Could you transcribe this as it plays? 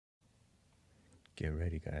Get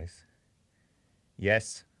ready, guys.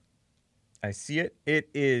 Yes, I see it. It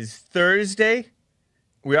is Thursday.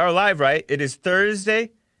 We are live, right? It is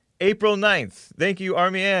Thursday, April 9th. Thank you,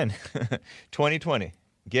 Army Ann. 2020.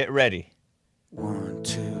 Get ready. 1,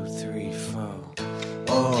 2, 3, 4.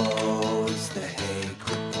 Oh, it's the Hake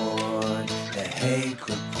Report. The Hake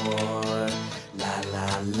Report. La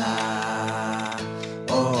la la.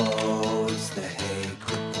 Oh, it's the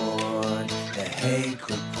Hake Report. The Hake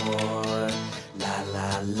Report. La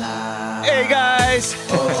la la. Hey, guys.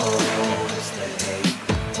 Oh, it's the Hake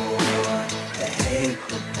Report. The Hake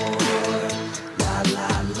Report. La la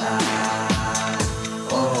la.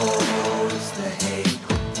 Oh, it's the Hake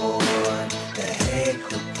Report. The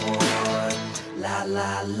Hake Report. La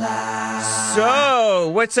la la. So,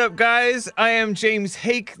 what's up, guys? I am James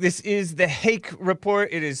Hake. This is the Hake Report.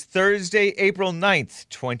 It is Thursday, April 9th,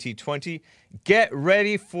 2020. Get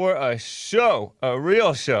ready for a show, a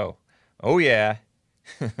real show. Oh, yeah.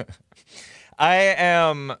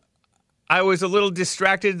 I was a little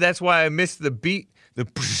distracted. That's why I missed the beat, the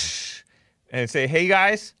psh, and say, hey,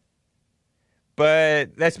 guys.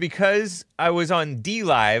 But that's because I was on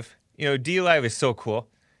D-Live. You know, D-Live is so cool.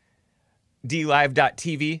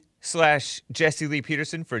 DLive.tv/Jesse Lee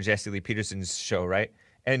Peterson for Jesse Lee Peterson's show, right?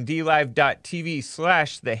 And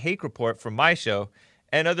DLive.tv/The Hake Report for my show.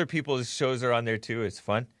 And other people's shows are on there too. It's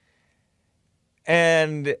fun.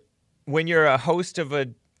 And when you're a host of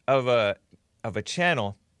a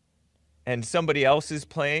channel and somebody else is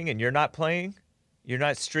playing and you're not playing, you're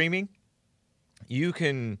not streaming, you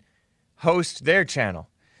can host their channel.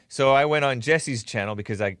 So I went on Jesse's channel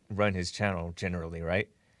because I run his channel generally, right?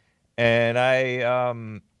 And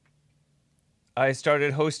I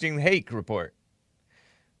started hosting the Hake Report.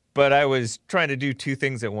 But I was trying to do two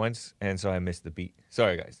things at once, and so I missed the beat.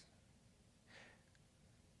 Sorry, guys.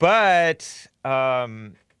 But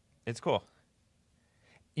it's cool.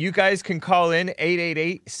 You guys can call in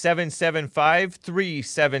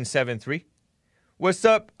 888-775-3773. What's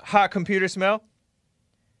up, hot computer smell?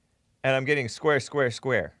 And I'm getting square, square,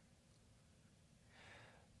 square.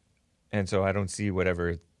 And so I don't see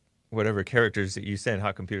whatever characters that you send,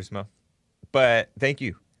 hot computer smell. But thank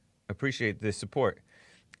you. Appreciate the support.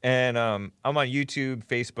 And I'm on YouTube,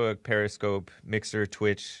 Facebook, Periscope, Mixer,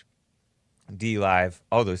 Twitch, D-Live,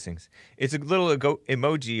 all those things. It's a little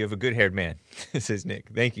emoji of a good-haired man, says Nick.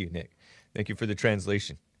 Thank you, Nick. Thank you for the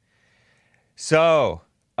translation. So,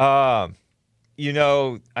 you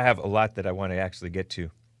know, I have a lot that I want to actually get to.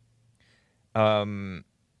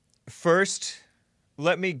 First,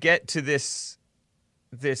 let me get to this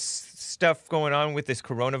stuff going on with this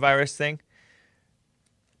coronavirus thing.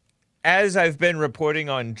 As I've been reporting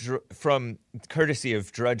on from courtesy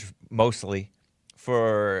of Drudge mostly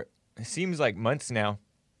for it seems like months now,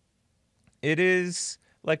 it is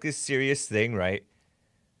like this serious thing, right?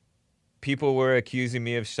 People were accusing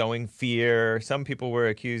me of showing fear. Some people were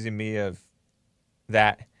accusing me of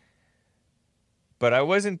that. But I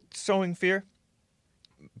wasn't showing fear.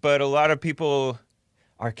 But a lot of people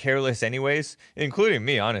are careless anyways, including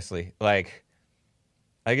me, honestly. Like,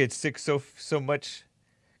 I get sick so much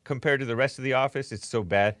compared to the rest of the office. It's so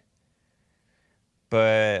bad.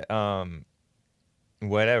 But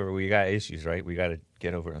whatever, we got issues, right? We got to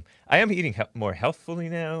get over them. I am eating more healthfully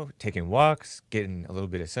now, taking walks, getting a little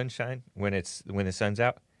bit of sunshine when the sun's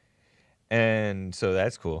out. And so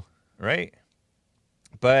that's cool, right?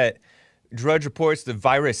 But Drudge reports the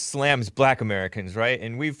virus slams black Americans, right?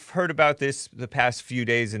 And we've heard about this the past few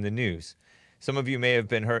days in the news. Some of you may have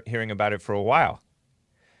been hearing about it for a while.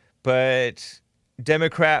 But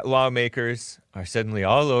Democrat lawmakers are suddenly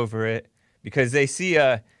all over it because they see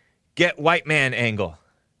a get white man angle,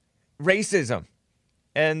 racism,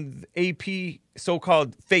 and AP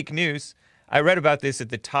so-called fake news. I read about this at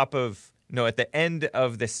the end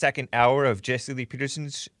of the second hour of Jesse Lee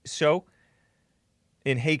Peterson's show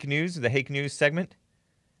in Hake News, the Hake News segment.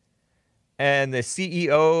 And the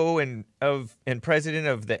CEO and president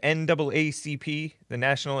of the NAACP, the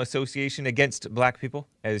National Association Against Black People,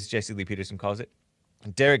 as Jesse Lee Peterson calls it,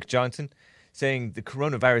 Derek Johnson, saying the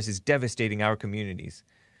coronavirus is devastating our communities.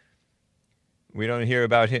 We don't hear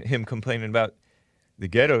about him complaining about the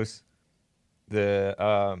ghettos, the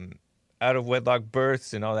out-of-wedlock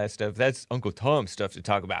births and all that stuff. That's Uncle Tom stuff to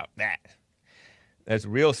talk about. That's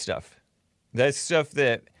real stuff. That's stuff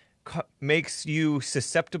that makes you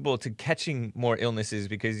susceptible to catching more illnesses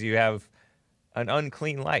because you have an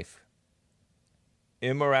unclean life.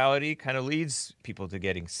 Immorality kind of leads people to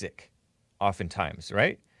getting sick, oftentimes,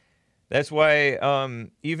 right? That's why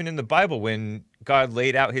even in the Bible, when God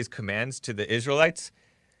laid out his commands to the Israelites,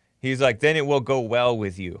 he's like, then it will go well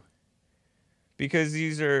with you. because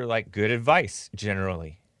these are like good advice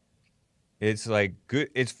generally. It's like good.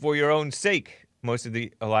 It's for your own sake.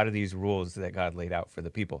 A lot of these rules that God laid out for the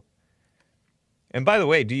people. And by the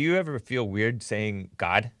way, do you ever feel weird saying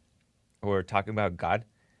God or talking about God?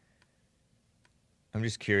 I'm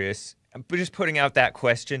just curious. I'm just putting out that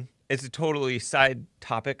question. It's a totally side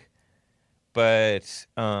topic, but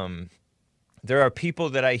there are people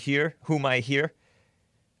that whom I hear,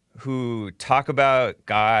 who talk about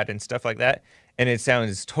God and stuff like that, and it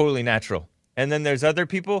sounds totally natural. And then there's other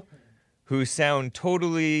people who sound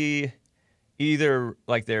totally either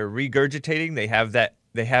like they're regurgitating,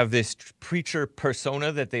 they have this preacher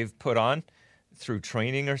persona that they've put on through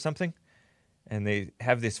training or something, and they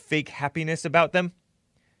have this fake happiness about them.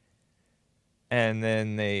 And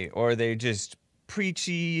then they're just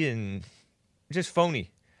preachy and just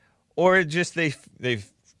phony. Or just you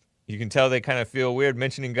can tell they kind of feel weird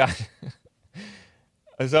mentioning God.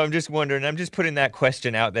 So I'm just wondering, I'm just putting that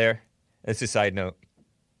question out there. That's a side note.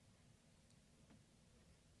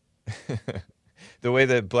 The way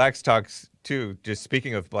that blacks talks too, just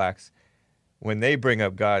speaking of blacks, when they bring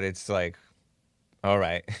up God, it's like, all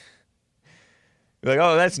right. You're like,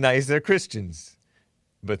 oh, that's nice, they're Christians.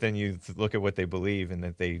 But then you look at what they believe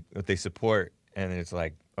and what they support, and it's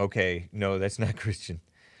like, okay, no, that's not Christian.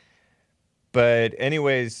 But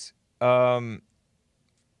anyways,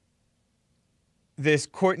 this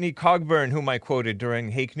Courtney Cogburn, whom I quoted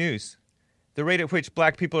during Hake News, the rate at which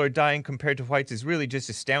black people are dying compared to whites is really just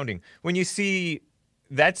astounding. When you see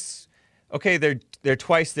that's okay, they're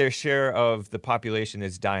twice their share of the population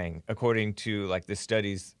is dying, according to like the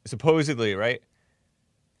studies, supposedly, right?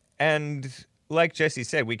 And like Jesse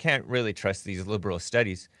said, we can't really trust these liberal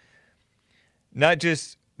studies. Not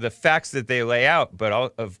just the facts that they lay out,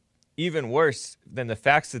 but even worse than the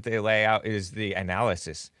facts that they lay out is the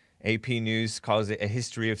analysis. AP News calls it a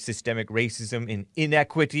history of systemic racism and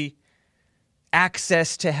inequity,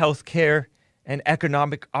 access to health care, and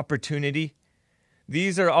economic opportunity.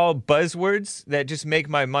 These are all buzzwords that just make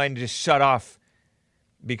my mind just shut off,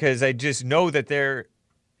 because I just know that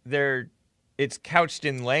it's couched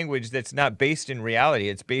in language that's not based in reality.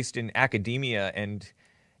 It's based in academia, and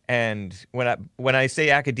when I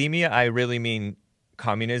say academia, I really mean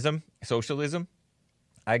communism, socialism.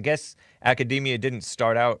 I guess academia didn't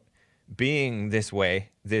start out being this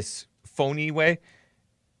way, this phony way.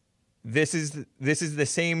 This is the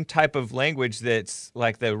same type of language that's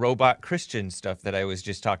like the robot Christian stuff that I was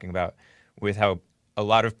just talking about, with how a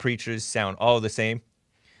lot of preachers sound all the same,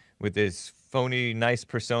 with this phony, nice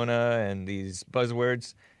persona and these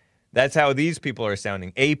buzzwords. That's how these people are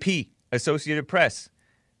sounding. AP, Associated Press,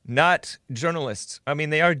 not journalists. I mean,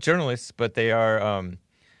 they are journalists, but they are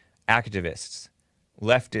activists,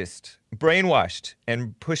 leftist, brainwashed,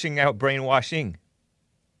 and pushing out brainwashing.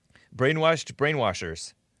 Brainwashed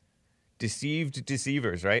brainwashers. Deceived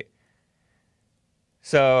deceivers, right?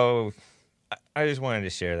 So I just wanted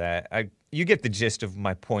to share that. You get the gist of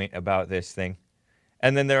my point about this thing.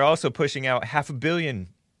 And then they're also pushing out 500 million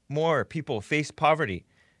more people face poverty.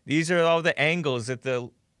 These are all the angles that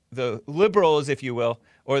the liberals, if you will,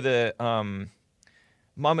 or the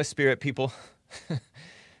mama spirit people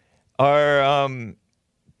are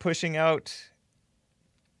pushing out.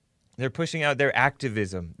 They're pushing out their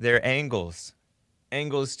activism, their angles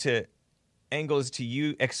to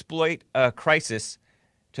you exploit a crisis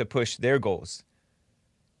to push their goals.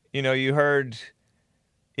 You know, you heard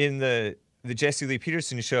in the Jesse Lee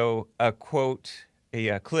Peterson show a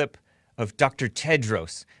clip of Dr.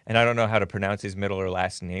 Tedros, and I don't know how to pronounce his middle or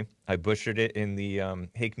last name. I butchered it in the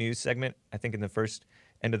Hake News segment, I think in the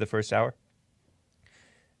end of the first hour.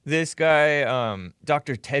 This guy,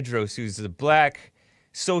 Dr. Tedros, who's a black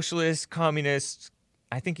socialist, communist,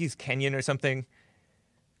 I think he's Kenyan or something,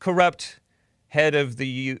 corrupt head of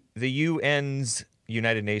the UN's,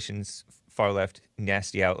 United Nations, far left,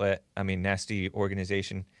 nasty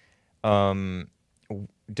organization,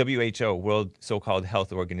 WHO, World So-Called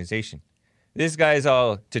Health Organization. This guy's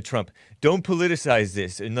all to Trump. Don't politicize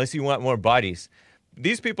this unless you want more bodies.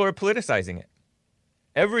 These people are politicizing it.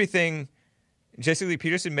 Everything, Jesse Lee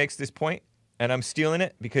Peterson makes this point, and I'm stealing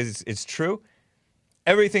it because it's true.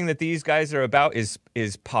 Everything that these guys are about is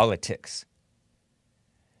politics.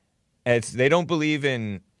 They don't believe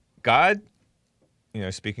in God. You know,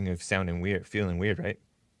 speaking of sounding weird, feeling weird, right?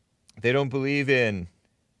 They don't believe in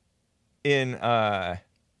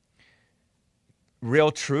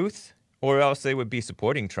real truth, or else they would be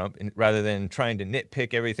supporting Trump rather than trying to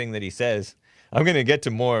nitpick everything that he says. I'm going to get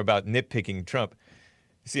to more about nitpicking Trump.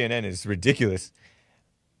 CNN is ridiculous.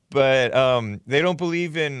 But they don't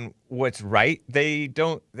believe in what's right. They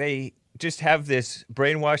just have this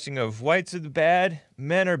brainwashing of whites are the bad,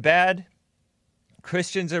 men are bad,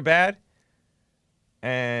 Christians are bad,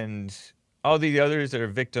 and all the others are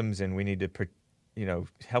victims, and we need to,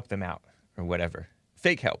 help them out or whatever.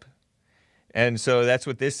 Fake help. And so that's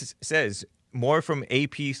what this says. More from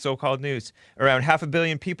AP so-called news. Around 500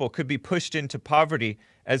 million people could be pushed into poverty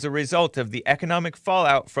as a result of the economic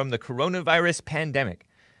fallout from the coronavirus pandemic,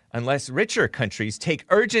 unless richer countries take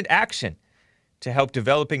urgent action to help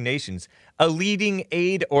developing nations, a leading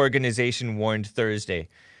aid organization warned Thursday.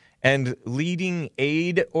 And leading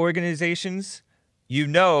aid organizations,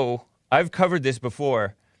 I've covered this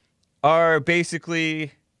before, are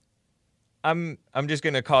basically, I'm just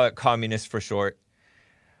going to call it communist for short.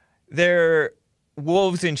 They're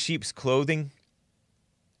wolves in sheep's clothing.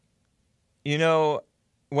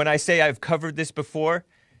 When I say I've covered this before,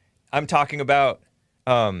 I'm talking about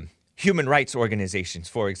human rights organizations,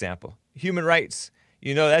 for example. Human rights,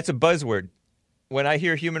 that's a buzzword. When I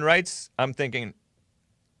hear human rights, I'm thinking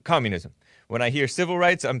communism. When I hear civil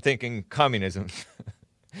rights, I'm thinking communism.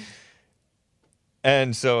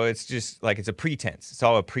 And so it's just like it's a pretense. It's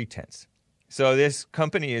all a pretense. So this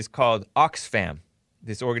company is called Oxfam,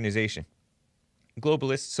 this organization.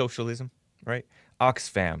 Globalist socialism, right?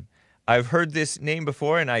 Oxfam. I've heard this name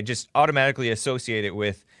before, and I just automatically associate it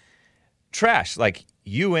with trash, like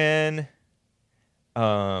UN,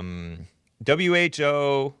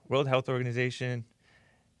 WHO, World Health Organization,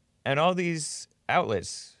 and all these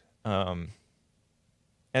outlets. And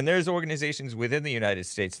there's organizations within the United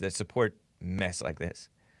States that support mess like this.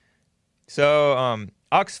 So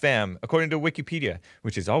Oxfam, according to Wikipedia,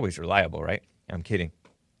 which is always reliable, right? I'm kidding.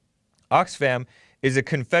 Oxfam is a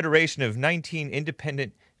confederation of 19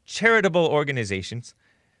 independent charitable organizations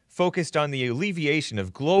focused on the alleviation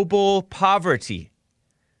of global poverty.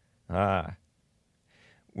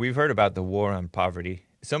 We've heard about the war on poverty.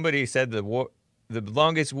 Somebody said the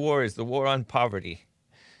longest war is the war on poverty.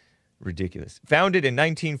 Ridiculous. Founded in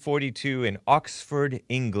 1942 in Oxford,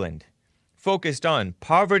 England, focused on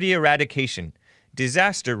poverty eradication,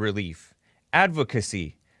 disaster relief,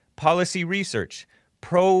 advocacy, policy research,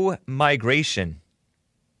 pro-migration.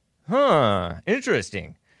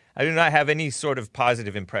 Interesting. I do not have any sort of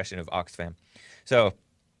positive impression of Oxfam. So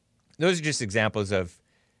those are just examples of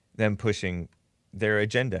them pushing their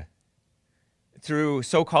agenda through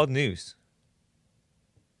so-called news.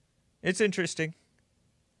 It's interesting.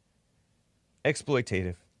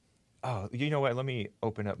 Exploitative. Oh, you know what? Let me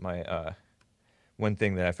open up my one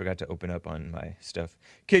thing that I forgot to open up on my stuff.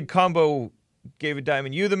 Kid Combo gave a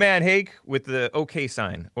diamond. You the man, Hake, with the OK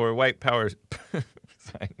sign or white power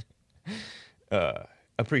sign.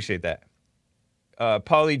 Appreciate that.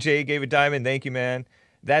 Polly J gave a diamond. Thank you, man.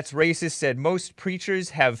 That's racist. Said most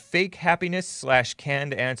preachers have fake happiness /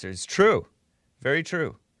 canned answers. True. Very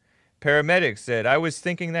true. Paramedic said, I was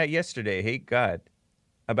thinking that yesterday. Hate God.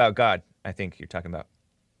 About God, I think you're talking about.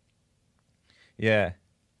 Yeah.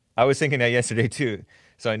 I was thinking that yesterday, too.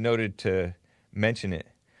 So I noted to mention it.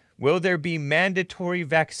 Will there be mandatory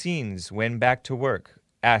vaccines when back to work?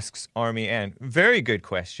 Asks Army Ann. Very good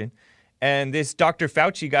question. And this Dr.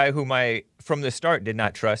 Fauci guy, whom I, from the start, did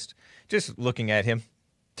not trust, just looking at him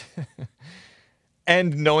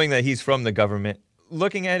and knowing that he's from the government,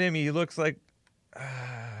 looking at him, he looks like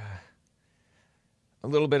a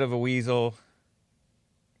little bit of a weasel.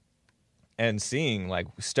 And seeing like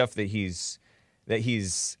stuff that he's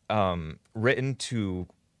written to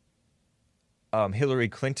Hillary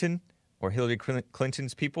Clinton or Hillary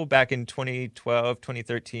Clinton's people back in 2012,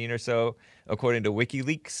 2013 or so, according to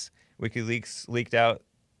WikiLeaks. WikiLeaks leaked out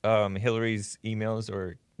Hillary's emails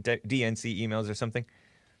or DNC emails or something.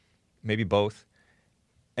 Maybe both.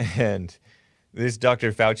 And this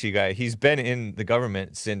Dr. Fauci guy, he's been in the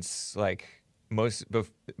government since like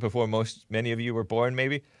before many of you were born,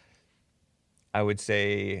 maybe. I would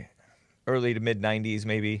say early to mid 90s,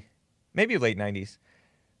 maybe late 90s.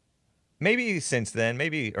 Maybe since then,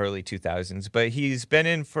 maybe early 2000s, but he's been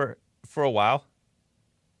in for a while.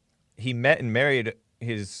 He met and married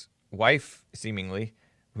his wife, seemingly,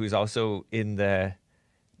 who's also in the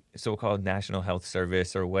so-called National Health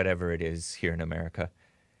Service or whatever it is here in America.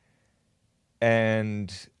 And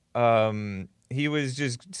he was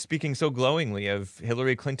just speaking so glowingly of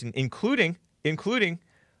Hillary Clinton, including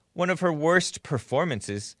one of her worst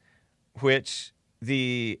performances, which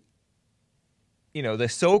the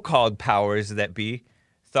so-called powers that be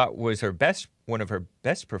thought was one of her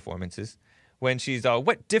best performances, when she's all,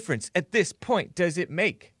 what difference at this point does it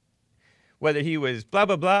make? Whether he was blah,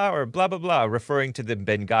 blah, blah or blah, blah, blah, referring to the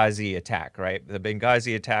Benghazi attack, right? The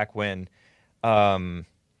Benghazi attack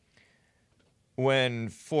when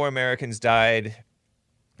 4 Americans died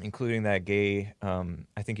including that gay,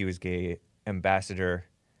 I think he was gay, ambassador.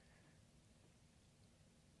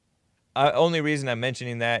 Only reason I'm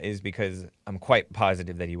mentioning that is because I'm quite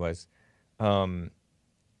positive that he was. Um,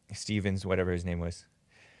 Stevens, whatever his name was.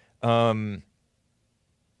 Um,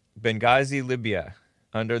 Benghazi, Libya,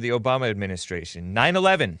 under the Obama administration.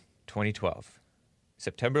 9/11, 2012.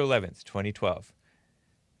 September 11th, 2012.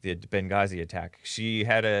 The Benghazi attack. She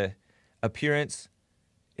had a appearance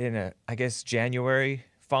in I guess January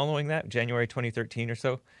following that, January 2013 or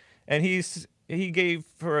so, and he gave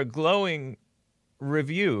her a glowing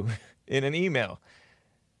review in an email.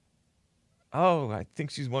 Oh, I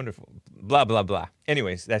think she's wonderful. Blah blah blah.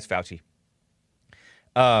 Anyways, that's Fauci.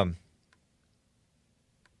 Um,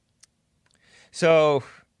 so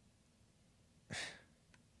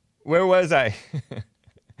where was I?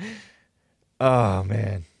 Oh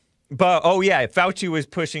man. But oh yeah, Fauci was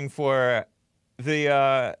pushing for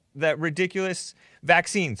the that ridiculous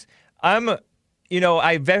vaccines. I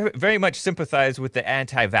very much sympathize with the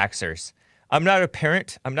anti-vaxxers. I'm not a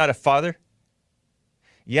parent. I'm not a father.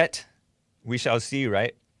 Yet, we shall see,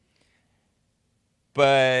 right?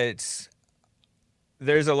 But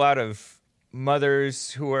there's a lot of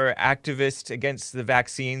mothers who are activists against the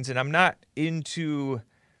vaccines, and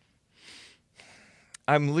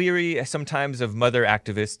I'm leery sometimes of mother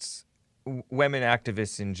activists, women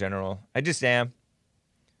activists in general. I just am.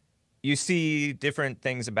 You see different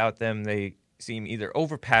things about them. They seem either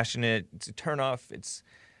overpassionate, it's a turnoff.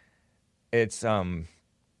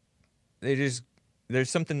 There's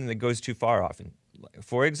something that goes too far often.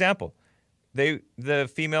 For example,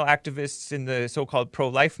 the female activists in the so-called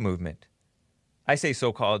pro-life movement. I say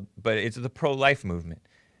so-called, but it's the pro-life movement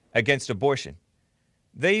against abortion.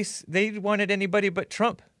 They wanted anybody but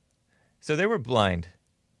Trump, so they were blind.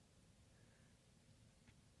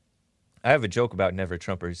 I have a joke about never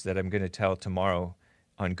Trumpers that I'm going to tell tomorrow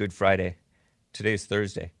on Good Friday. Today's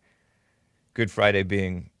Thursday. Good Friday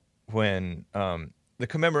being when the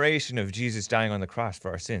commemoration of Jesus dying on the cross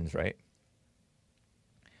for our sins, right?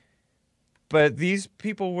 But these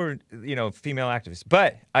people were, female activists.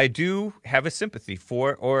 But I do have a sympathy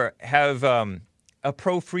for, or have a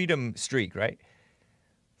pro-freedom streak, right?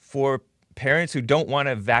 For parents who don't want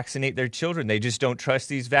to vaccinate their children. They just don't trust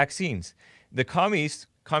these vaccines. The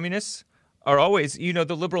communists are always,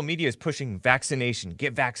 the liberal media is pushing vaccination,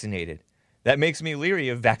 get vaccinated. That makes me leery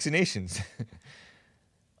of vaccinations.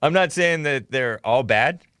 I'm not saying that they're all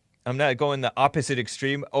bad. I'm not going the opposite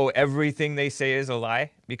extreme. Oh, everything they say is a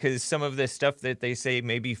lie, because some of the stuff that they say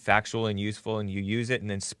may be factual and useful, and you use it and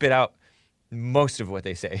then spit out most of what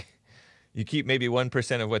they say. You keep maybe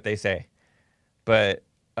 1% of what they say. But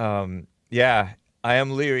yeah, I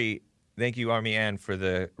am leery. Thank you, Army Ann,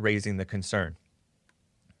 for raising the concern.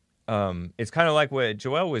 It's kind of like what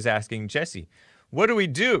Joel was asking Jesse. What do we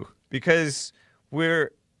do? Because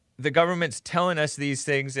the government's telling us these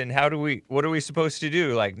things, and what are we supposed to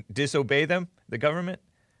do? Like, disobey them, the government?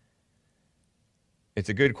 It's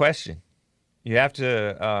a good question. You have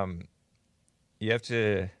to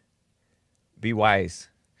be wise.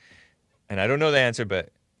 And I don't know the answer,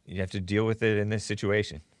 but you have to deal with it in this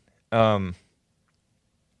situation. Let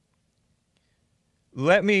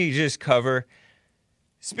me just cover,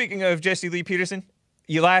 speaking of Jesse Lee Peterson,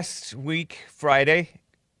 last week, Friday,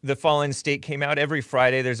 The Fallen State came out. Every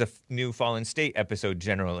Friday, there's a new Fallen State episode,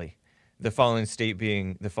 generally. The Fallen State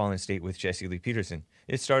being The Fallen State with Jesse Lee Peterson.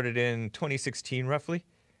 It started in 2016, roughly.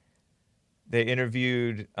 They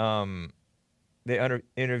interviewed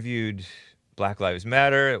Black Lives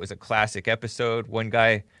Matter. It was a classic episode. One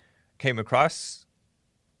guy came across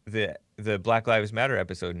the Black Lives Matter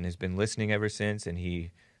episode and has been listening ever since, and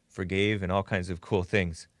he forgave and all kinds of cool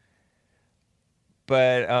things.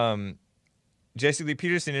 But Jesse Lee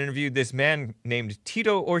Peterson interviewed this man named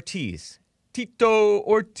Tito Ortiz. Tito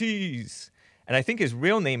Ortiz. And I think his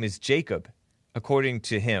real name is Jacob, according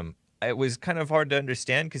to him. It was kind of hard to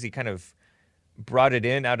understand because he kind of brought it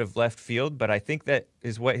in out of left field, but I think that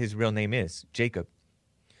is what his real name is, Jacob.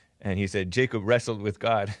 And he said Jacob wrestled with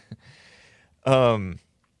God.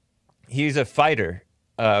 He's a fighter,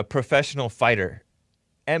 a professional fighter,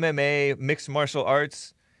 MMA, mixed martial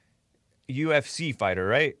arts, UFC fighter,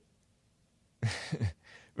 right?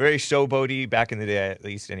 Very showboaty back in the day, at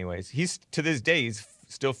least anyways. He's, to this day, he's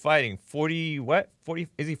still fighting. 40, what? 40,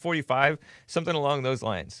 is he 45? Something along those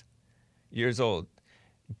lines. Years old.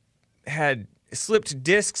 Had slipped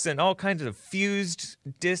discs and all kinds of fused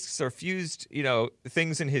discs or fused,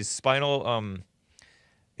 things in his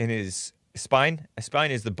in his spine. A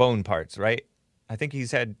spine is the bone parts, right? I think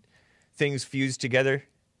he's had things fused together.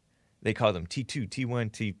 They call them T2,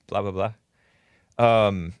 T1, T blah, blah, blah.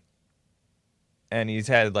 and he's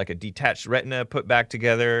had like a detached retina put back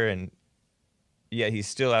together, and yet he's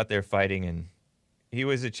still out there fighting, and he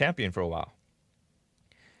was a champion for a while.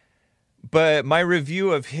 But my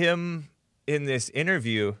review of him in this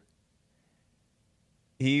interview,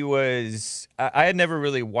 I had never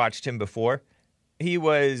really watched him before. He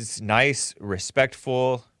was nice,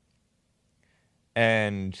 respectful,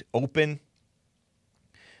 and open.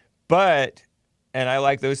 But, and I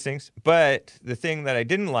like those things, but the thing that I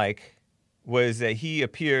didn't like was that he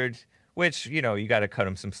appeared, which, you got to cut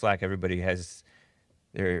him some slack. Everybody has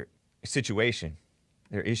their situation,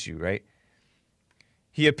 their issue, right?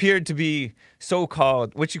 He appeared to be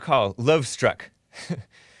so-called, what you call, love-struck.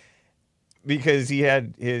 Because he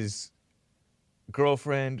had his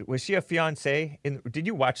girlfriend. Was she a fiancée? Did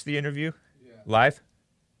you watch the interview live?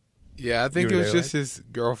 Yeah, I think it was just his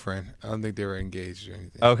girlfriend. I don't think they were engaged or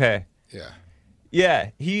anything. Okay. Yeah. Yeah,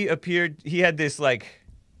 he had this like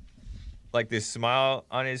this smile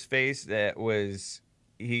on his face that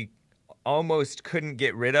he almost couldn't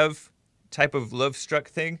get rid of, type of love-struck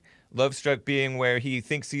thing. Love-struck being where he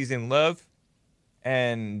thinks he's in love,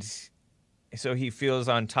 and so he feels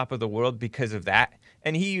on top of the world because of that.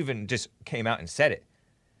 And he even just came out and said it.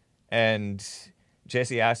 And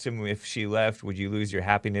Jesse asked him, if she left, would you lose your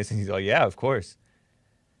happiness? And he's like, yeah, of course.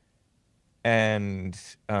 And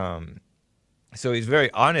so he's very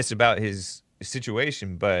honest about his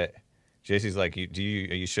situation, but Jesse's like, are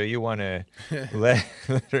you sure you want to let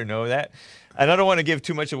her know that? And I don't want to give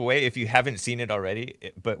too much away if you haven't seen it already,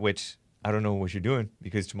 but which I don't know what you're doing,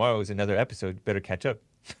 because tomorrow is another episode. Better catch up.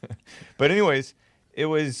 But anyways, it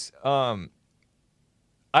was,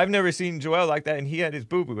 I've never seen Joel like that, and he had his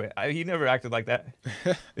boo-boo. He never acted like that.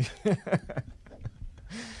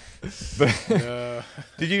 But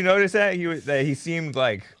did you notice that he seemed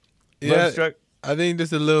like love-struck? I think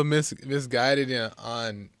just a little misguided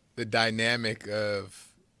on the dynamic of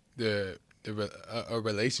a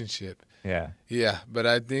relationship. Yeah. Yeah, but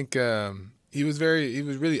I think he was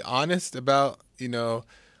really honest about,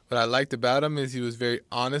 what I liked about him is he was very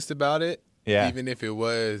honest about it. Yeah. Even if it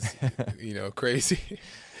was, crazy.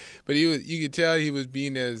 But you could tell he was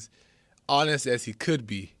being as honest as he could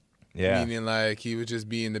be. Yeah. Meaning like he was just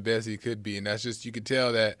being the best he could be. And that's just, you could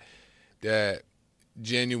tell that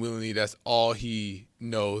genuinely that's all he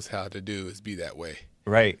knows how to do is be that way.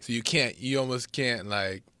 Right. So you almost can't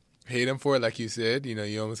like hate him for it, like you said.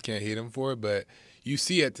 You almost can't hate him for it, but you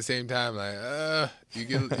see at the same time like,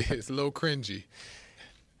 it's a little cringy.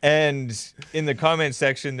 And in the comment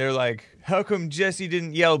section, they're like, how come Jesse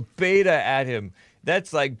didn't yell beta at him?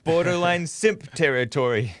 That's like borderline simp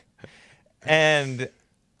territory. And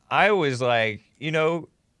I was like,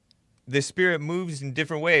 the spirit moves in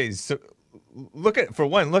different ways. So look at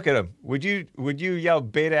him. Would you yell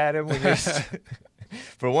beta at him?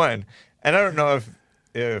 For one. And I don't know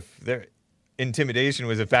if their intimidation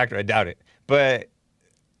was a factor. I doubt it. But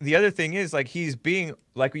the other thing is, like, he's being,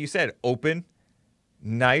 like you said, open,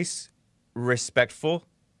 nice, respectful,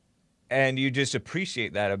 and you just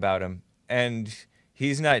appreciate that about him. And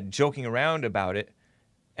he's not joking around about it.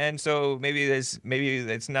 And so maybe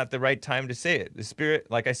it's not the right time to say it. The spirit,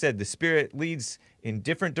 like I said, the spirit leads in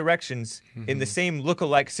different directions in the same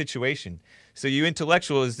look-alike situation. So you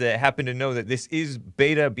intellectuals that happen to know that this is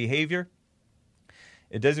beta behavior,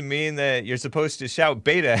 it doesn't mean that you're supposed to shout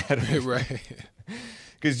beta at him. Right.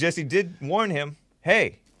 Because Jesse did warn him,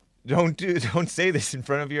 hey, don't say this in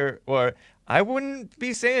front of or I wouldn't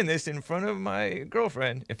be saying this in front of my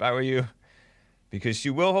girlfriend if I were you, because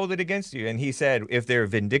she will hold it against you. And he said, if they're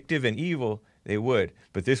vindictive and evil, they would,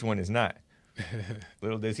 but this one is not.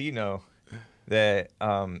 Little does he know that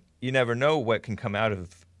you never know what can come out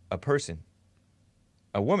of a person,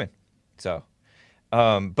 a woman. So,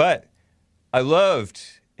 but I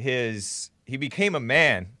loved he became a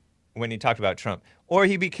man when he talked about Trump, or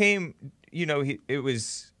he became, it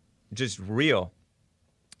was just real.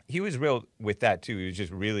 He was real with that too. He was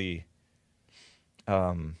just really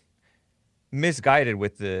misguided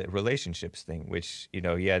with the relationships thing, which,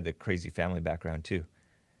 he had the crazy family background too.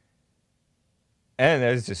 And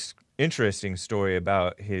there's this interesting story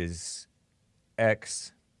about his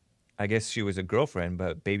ex. I guess she was a girlfriend,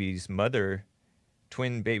 but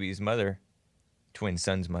twin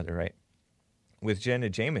son's mother, right? With Jenna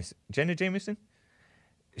Jameson?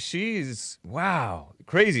 She's, wow,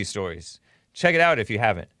 crazy stories. Check it out if you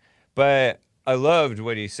haven't. But I loved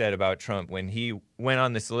what he said about Trump when he went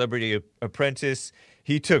on the Celebrity Apprentice.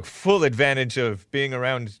 He took full advantage of being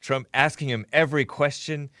around Trump, asking him every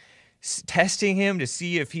question, testing him to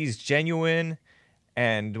see if he's genuine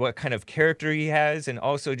and what kind of character he has, and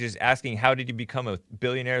also just asking, how did you become a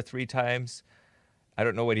billionaire 3 times? I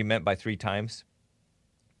don't know what he meant by 3 times,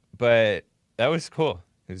 but that was cool.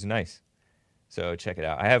 It was nice. So check it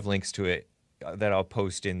out. I have links to it that I'll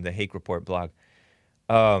post in the Hake Report blog.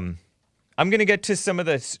 I'm gonna get to some of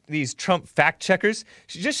these Trump fact checkers.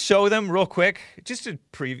 Just show them real quick. Just to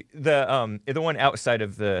preview the one outside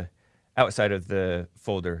of the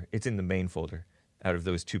folder. It's in the main folder. Out of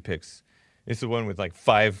those 2 pics, it's the one with like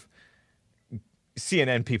 5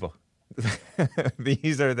 CNN people.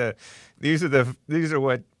 These are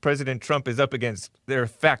what President Trump is up against. They're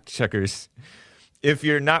fact checkers. If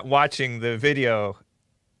you're not watching the video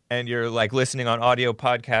and you're like listening on audio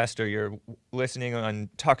podcast, or you're listening on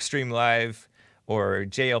TalkStream Live or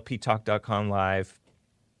jlptalk.com live,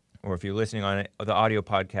 or if you're listening on the audio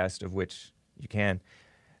podcast, of which you can,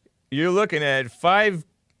 you're looking at 5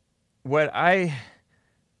 what I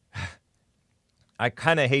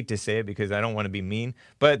kind of hate to say it because I don't want to be mean,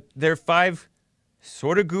 but they're 5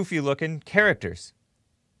 sort of goofy looking characters.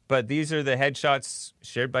 But these are the headshots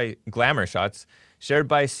glamour shots shared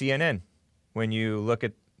by CNN. When you look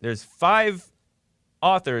at, there's 5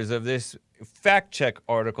 authors of this fact check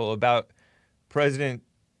article about President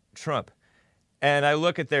Trump. And I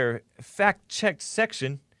look at their fact check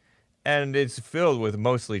section and it's filled with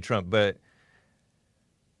mostly Trump. But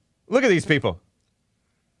look at these people.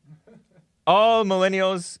 All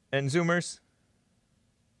millennials and Zoomers.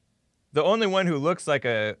 The only one who looks like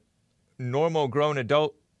a normal grown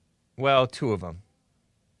adult, well, 2 of them.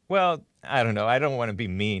 Well, I don't know. I don't want to be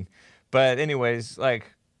mean. But anyways,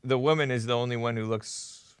 like, the woman is the only one who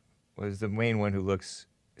was the main one who looks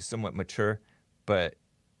somewhat mature. But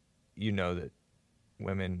you know that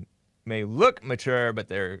women may look mature, but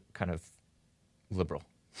they're kind of liberal.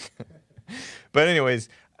 But anyways,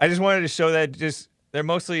 I just wanted to show that they're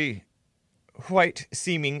mostly white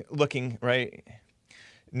seeming looking, right?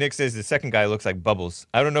 Nick says the second guy looks like Bubbles.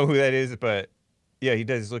 I don't know who that is, but yeah, he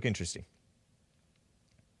does look interesting.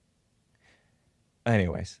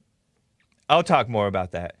 Anyways, I'll talk more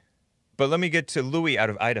about that. But let me get to Louie out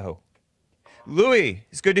of Idaho. Louie,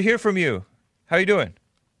 it's good to hear from you. How you doing?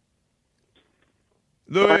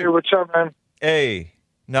 Louie. Hey, what's up, man? Hey,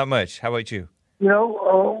 not much. How about you? You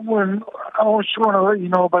know, when I just want to let you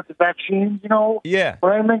know about the vaccine, you know, Yeah.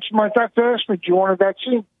 when I mentioned my doctor asked me, do you want a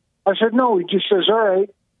vaccine? I said, no. He just says, all right. And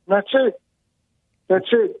that's it. That's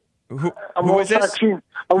it. Who I'm is this? vaccine.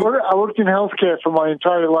 I worked in healthcare for my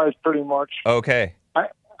entire life, pretty much. Okay. I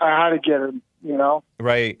had to get it, you know.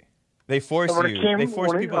 Right. They force And when it you. came- They force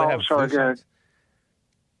when it- people to oh, have sorry, flu go ahead. shots.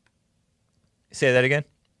 Say that again?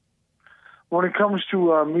 When it comes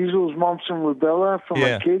to measles, mumps, and rubella for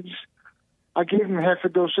Yeah. my kids, I gave them half a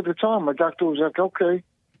dose at a time. My doctor was like, okay.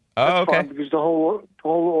 Oh, That's okay. fine, because the whole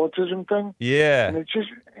autism thing. And Yeah. it's just,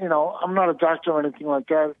 you know, I'm not a doctor or anything like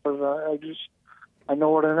that, but I know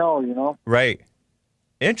what I know, you know. Right.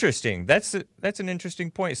 Interesting. That's an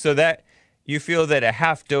interesting point. So that you feel that a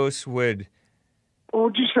half dose would. Or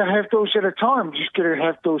just a half dose at a time. Just get a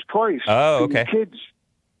half dose twice. Oh, for your okay. kids.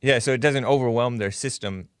 Yeah, so it doesn't overwhelm their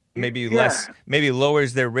system. Maybe Yeah. maybe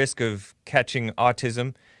lowers their risk of catching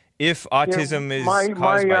autism if autism is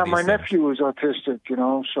caused by these my things. nephew is autistic, you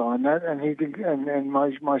know, so and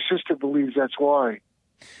my sister believes that's why.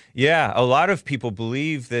 Yeah, a lot of people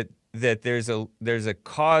believe that there's a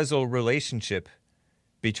causal relationship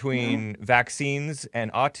between vaccines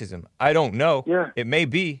and autism. I don't know. Yeah. It may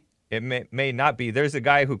be. It may not be. There's a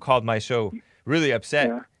guy who called my show really upset,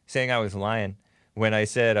 Yeah. saying I was lying when I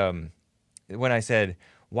said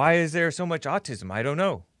why is there so much autism? I don't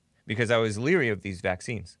know, because I was leery of these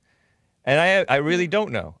vaccines, and I really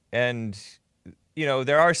don't know. And you know,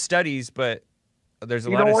 there are studies, but there's a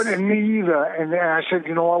You lot know of what? And me either. And then I said,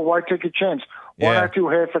 you know what? Why take a chance? Why Yeah. not do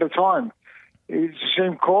half at a time? It's the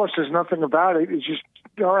same cost. There's nothing about it. It's just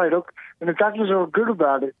all right. Okay. And the doctors are good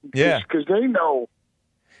about it. Yeah. Because they know.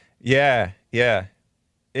 Yeah.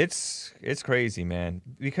 It's crazy, man.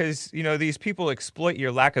 Because, you know, these people exploit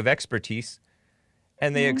your lack of expertise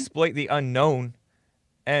and they exploit the unknown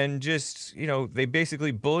and just, you know, they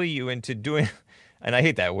basically bully you into doing, and I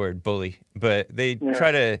hate that word, bully, but they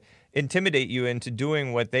try to intimidate you into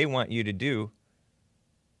doing what they want you to do.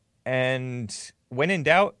 And when in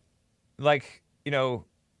doubt, like, you know,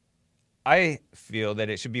 I feel that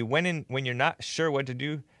it should be when you're not sure what to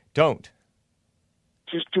do, don't.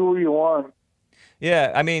 Just do what you want.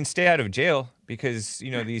 Yeah, I mean, stay out of jail because,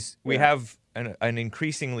 you know, we have an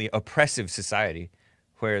increasingly oppressive society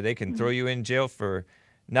where they can throw you in jail for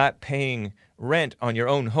not paying rent on your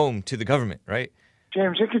own home to the government, right?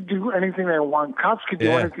 James, they could do anything they want. Cops could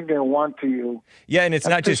do anything they want to you. Yeah, and it's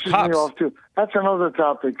not just pisses me cops. off, too. That's another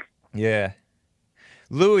topic. Yeah.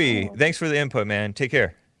 Louis, thanks for the input, man. Take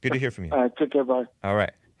care. Good to hear from you. All right, take care, bye. All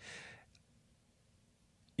right.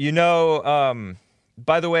 You know,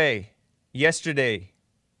 by the way, yesterday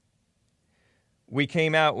we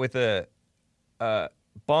came out with a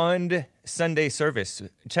Bond Sunday service.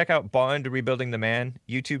 Check out Bond Rebuilding the Man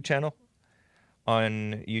YouTube channel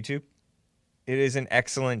on YouTube. It is an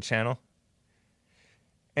excellent channel.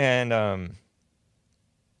 And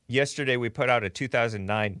yesterday we put out a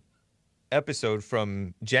 2009 episode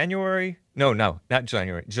from January. No, not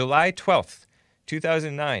January. July 12th,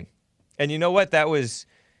 2009. And you know what? That was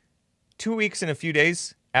 2 weeks and a few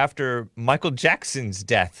days after Michael Jackson's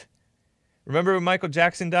death. Remember when Michael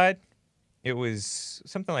Jackson died? It was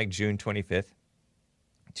something like June 25th,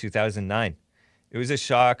 2009. It was a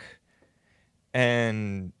shock,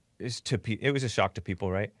 and it was a shock to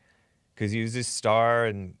people, right? Because he was this star,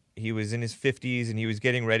 and he was in his 50s, and he was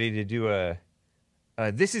getting ready to do a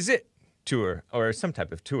This Is It tour, or some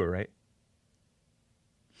type of tour, right?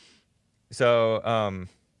 So,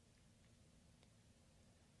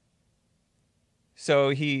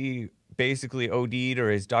 so he basically OD'd,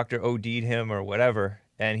 or his doctor OD'd him, or whatever,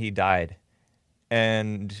 and he died.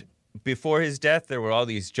 And before his death, there were all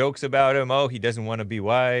these jokes about him. Oh, he doesn't want to be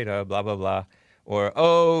white, blah, blah, blah. Or,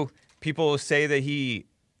 oh, people say that he,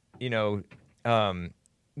 you know,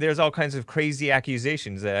 there's all kinds of crazy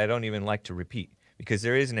accusations that I don't even like to repeat, because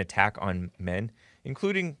there is an attack on men,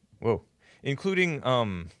 including,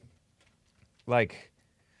 like,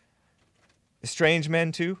 strange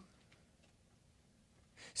men, too.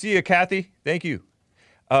 See you, Kathy. Thank you.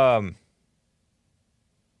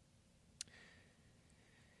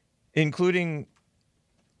 Including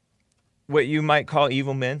what you might call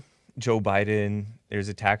evil men. Joe Biden. There's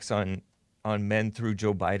attacks on men through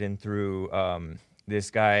Joe Biden, through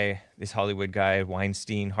this Hollywood guy,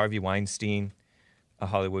 Harvey Weinstein, a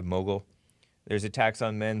Hollywood mogul. There's attacks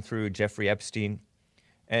on men through Jeffrey Epstein.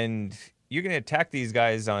 And you can attack these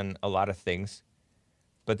guys on a lot of things,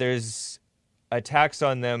 but there's attacks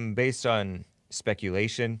on them based on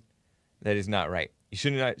speculation that is not right. You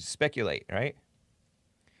should not speculate, right?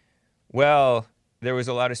 Well, there was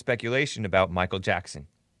a lot of speculation about Michael Jackson.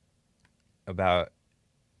 There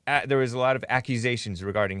was a lot of accusations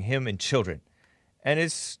regarding him and children. And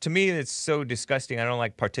to me, it's so disgusting. I don't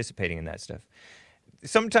like participating in that stuff.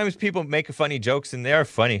 Sometimes people make funny jokes, and they are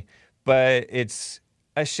funny, but it's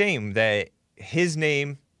a shame that his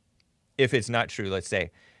name, if it's not true, let's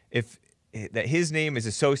say, that his name is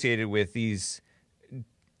associated with these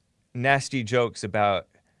nasty jokes about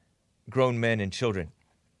grown men and children.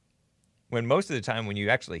 When most of the time when you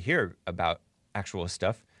actually hear about actual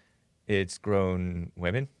stuff, it's grown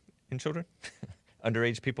women and children,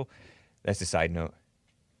 underage people. That's a side note.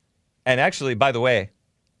 And actually, by the way,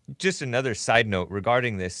 just another side note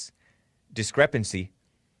regarding this discrepancy,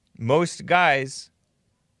 most guys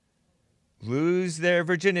lose their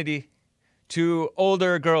virginity to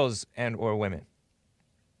older girls and or women.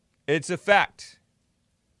 It's a fact.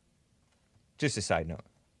 Just a side note.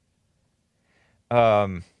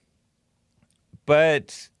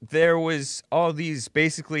 But there was all these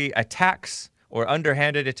basically attacks, or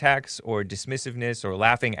underhanded attacks, or dismissiveness, or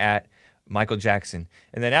laughing at Michael Jackson.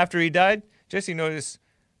 And then after he died, Jesse noticed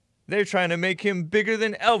they're trying to make him bigger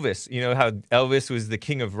than Elvis. You know how Elvis was the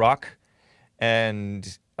king of rock,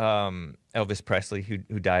 and Elvis Presley, who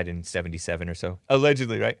died in 77 or so,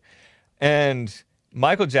 allegedly, right? And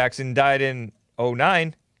Michael Jackson died in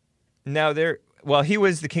 2009. Now he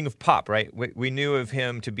was the king of pop, right? We knew of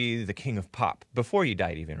him to be the king of pop before he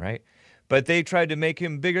died even, right? But they tried to make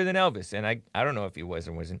him bigger than Elvis. And I don't know if he was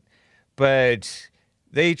or wasn't. But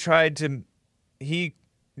they tried to...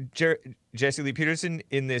 Jesse Lee Peterson,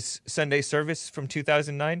 in this Sunday service from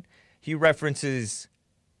 2009, he references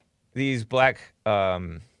these blacks,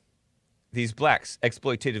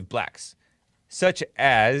 exploitative blacks, such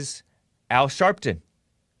as Al Sharpton.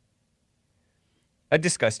 A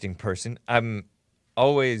disgusting person. I'm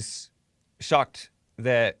always shocked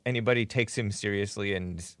that anybody takes him seriously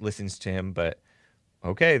and listens to him, but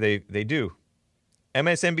okay, they do.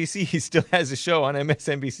 MSNBC, he still has a show on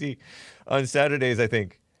MSNBC on Saturdays, I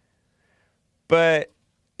think. But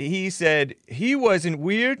he said he wasn't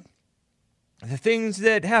weird. The things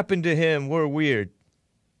that happened to him were weird.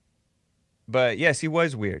 But yes, he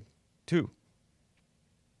was weird, too.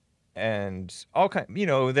 And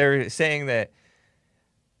they're saying that...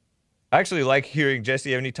 I actually like hearing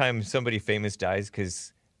Jesse anytime somebody famous dies,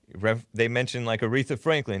 because they mention like Aretha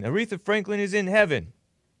Franklin. Aretha Franklin is in heaven.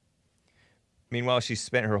 Meanwhile, she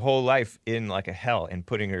spent her whole life in like a hell and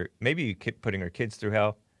putting her kids through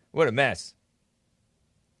hell. What a mess.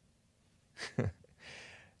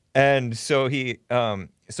 And so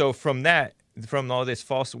from all this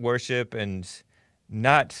false worship and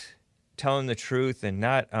not telling the truth and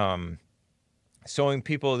not showing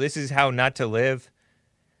people this is how not to live,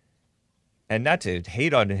 and not to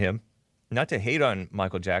hate on him, not to hate on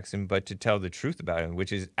Michael Jackson, but to tell the truth about him,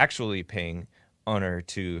 which is actually paying honor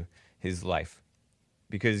to his life,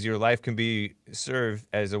 because your life can be served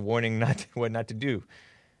as a warning what not to do.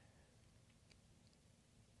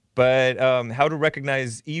 But how to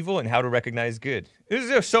recognize evil and how to recognize good. This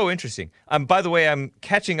is so interesting. By the way, I'm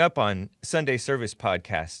catching up on Sunday service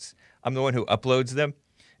podcasts. I'm the one who uploads them,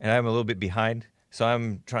 and I'm a little bit behind, so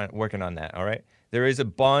I'm working on that. All right. There is a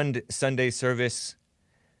Bond Sunday service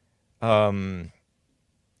playlist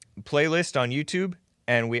on YouTube,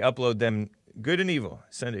 and we upload them, Good and Evil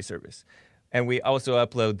Sunday service, and we also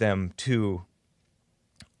upload them to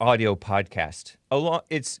audio podcast.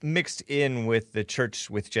 It's mixed in with the Church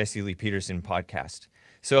with Jesse Lee Peterson podcast.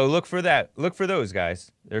 So look for that. Look for those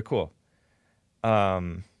guys. They're cool.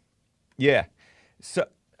 Yeah. So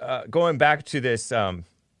going back to this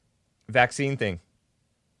vaccine thing,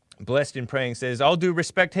 Blessed and Praying says, all due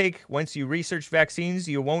respect, Hake, once you research vaccines,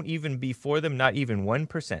 you won't even be for them, not even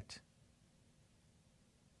 1%.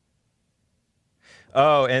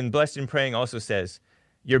 Oh, and Blessed and Praying also says,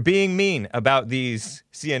 you're being mean about these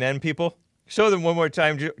CNN people. Show them one more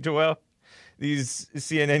time, Joel. These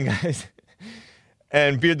CNN guys.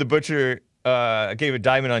 And Beard the Butcher gave a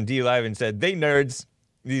diamond on D Live and said, they nerds,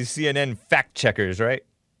 these CNN fact checkers, right?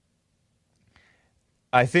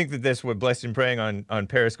 I think that that's what Blessed and Praying on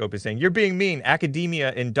Periscope is saying. You're being mean.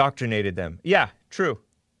 Academia indoctrinated them. Yeah, true.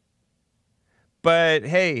 But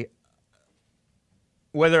hey,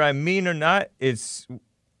 whether I'm mean or not,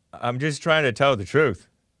 I'm just trying to tell the truth.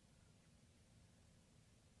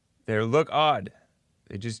 They look odd.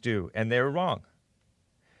 They just do. And they're wrong.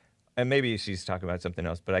 And maybe she's talking about something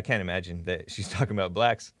else, but I can't imagine that she's talking about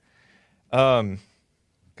blacks.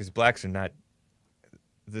 Because blacks are not,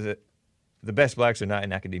 the best blacks are not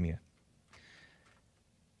in academia.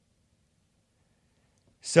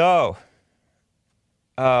 So,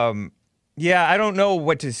 yeah, I don't know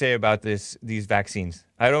what to say about these vaccines.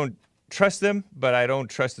 I don't trust them, but I don't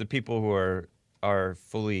trust the people who are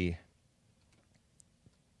fully.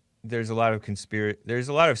 There's a lot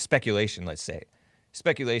of speculation, let's say.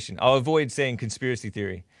 Speculation. I'll avoid saying conspiracy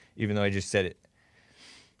theory, even though I just said it.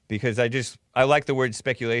 Because I like the word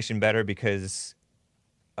speculation better because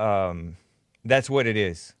that's what it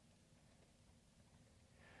is.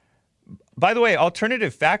 By the way,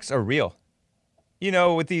 alternative facts are real. You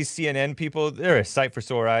know, with these CNN people, they're a sight for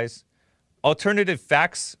sore eyes. Alternative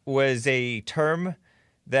facts was a term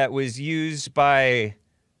that was used by,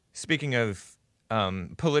 speaking of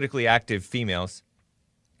politically active females,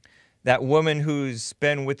 that woman who's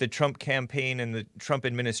been with the Trump campaign and the Trump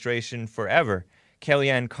administration forever,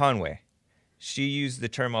 Kellyanne Conway. She used the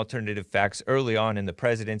term alternative facts early on in the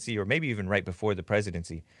presidency, or maybe even right before the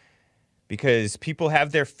presidency, because people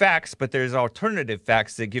have their facts, but there's alternative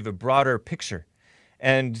facts that give a broader picture.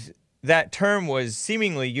 And that term was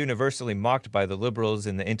seemingly universally mocked by the liberals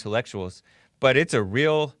and the intellectuals, but it's a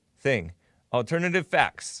real thing. Alternative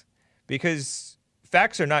facts. Because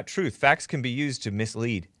facts are not truth. Facts can be used to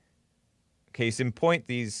mislead. Case in point,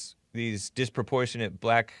 these disproportionate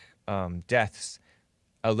black deaths,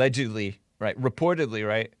 allegedly, right, reportedly,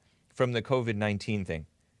 right, from the COVID-19 thing.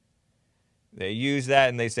 They use that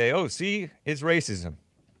and they say, oh, see, it's racism.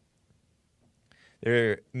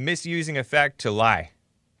 They're misusing a fact to lie.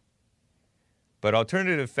 But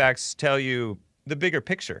alternative facts tell you the bigger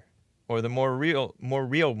picture, or the more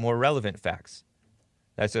relevant facts.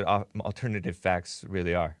 That's what alternative facts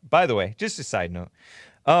really are. By the way, just a side note.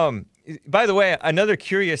 By the way, another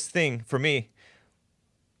curious thing for me,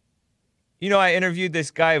 you know, I interviewed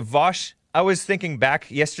this guy, Vosh. I was thinking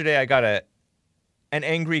back, yesterday I got an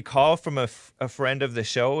angry call from a friend of the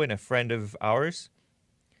show and a friend of ours,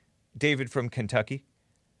 David from Kentucky,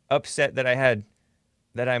 upset that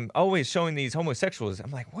I'm always showing these homosexuals.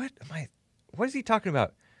 I'm like, what is he talking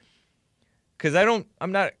about? Because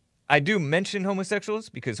I do mention homosexuals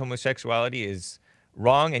because homosexuality is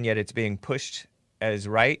wrong and yet it's being pushed as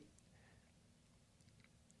right.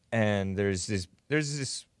 And there's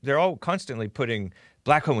this, they're all constantly putting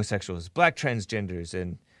black homosexuals, black transgenders,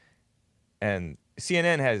 and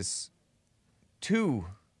CNN has 2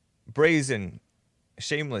 brazen,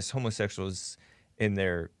 shameless homosexuals in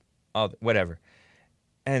their, whatever.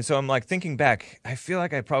 And so I'm like thinking back, I feel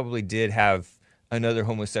like I probably did have another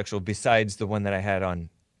homosexual besides the one that I had on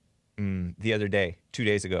the other day, 2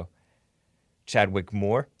 days ago. Chadwick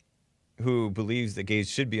Moore, who believes that gays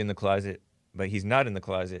should be in the closet, but he's not in the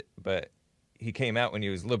closet, but he came out when he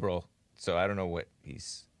was liberal, so I don't know what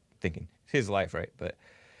he's thinking. It's his life, right? But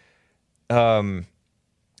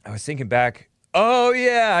I was thinking back. Oh,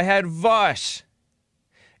 yeah, I had Vosh.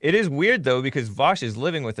 It is weird, though, because Vosh is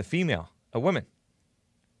living with a female, a woman.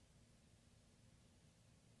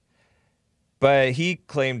 But he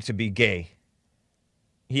claimed to be gay.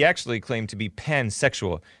 He actually claimed to be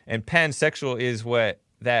pansexual. And pansexual is what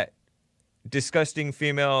that disgusting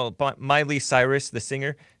female, Miley Cyrus, the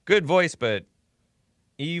singer, good voice, but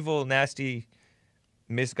evil, nasty,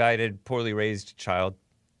 misguided, poorly raised child.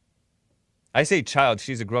 I say child,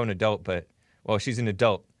 she's a grown adult, but, well, she's an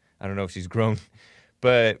adult. I don't know if she's grown.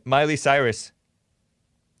 But Miley Cyrus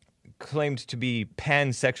claimed to be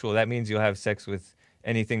pansexual. That means you'll have sex with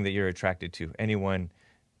anything that you're attracted to, anyone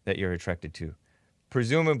that you're attracted to.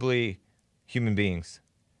 Presumably human beings.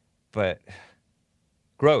 But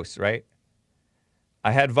gross, right?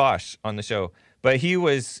 I had Vosh on the show, but he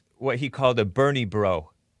was what he called a Bernie bro.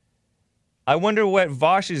 I wonder what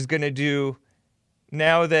Vosh is going to do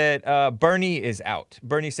now that Bernie is out.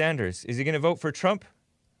 Bernie Sanders. Is he going to vote for Trump?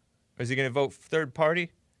 Or is he going to vote third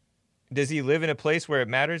party? Does he live in a place where it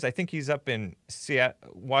matters? I think he's up in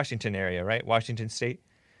Washington area, right? Washington State,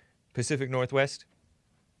 Pacific Northwest.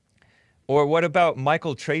 Or what about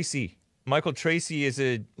Michael Tracy? Michael Tracy is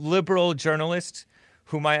a liberal journalist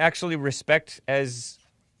whom I actually respect as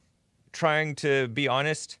trying to be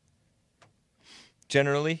honest.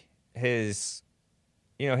 Generally, his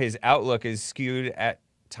outlook is skewed at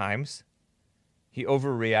times. He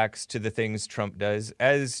overreacts to the things Trump does,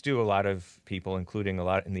 as do a lot of people, including a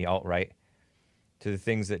lot in the alt-right, to the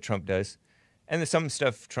things that Trump does. And some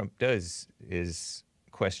stuff Trump does is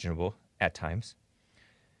questionable at times.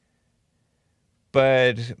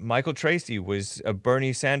 But Michael Tracy was a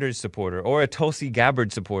Bernie Sanders supporter or a Tulsi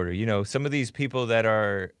Gabbard supporter. You know, some of these people that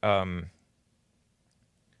are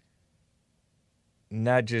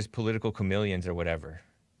not just political chameleons or whatever.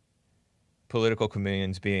 Political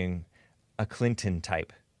chameleons being a Clinton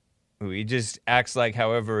type. He just acts like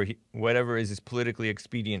whatever is politically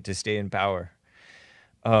expedient to stay in power.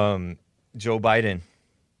 Joe Biden.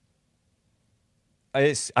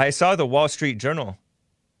 I saw the Wall Street Journal,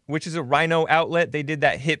 which is a rhino outlet. They did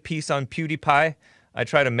that hit piece on PewDiePie. I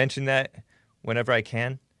try to mention that whenever I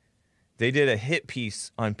can. They did a hit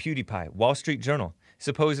piece on PewDiePie. Wall Street Journal.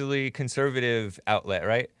 Supposedly conservative outlet,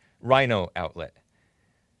 right? Rhino outlet.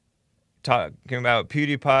 Talking about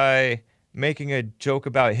PewDiePie making a joke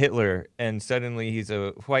about Hitler, and suddenly he's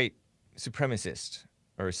a white supremacist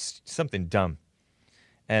or something dumb.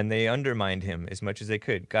 And they undermined him as much as they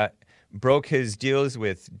could. Broke his deals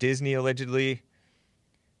with Disney, allegedly.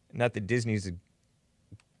 Not that Disney's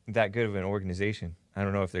that good of an organization. I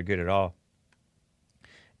don't know if they're good at all.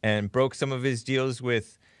 And broke some of his deals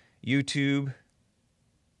with YouTube.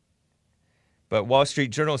 But Wall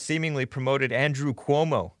Street Journal seemingly promoted Andrew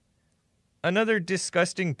Cuomo. Another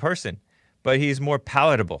disgusting person. But he's more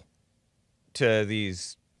palatable to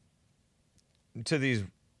these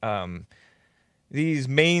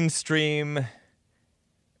mainstream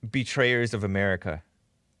betrayers of America.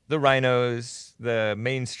 The rhinos, the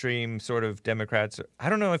mainstream sort of Democrats. I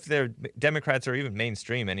don't know if they're Democrats or even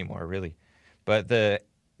mainstream anymore, really. But the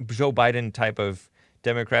Joe Biden type of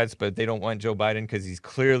Democrats, but they don't want Joe Biden because he's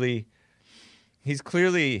clearly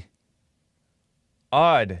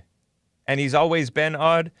odd. And he's always been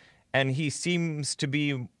odd. And he seems to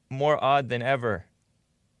be more odd than ever.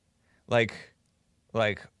 Like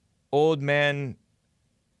old man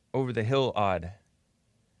over the hill odd.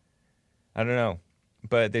 I don't know.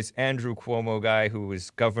 But this Andrew Cuomo guy who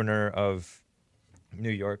was governor of New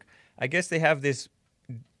York, I guess they have this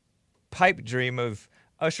pipe dream of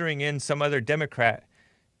ushering in some other Democrat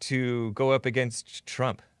to go up against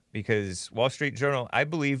Trump. Because Wall Street Journal, I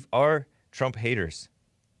believe, are Trump haters.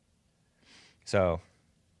 So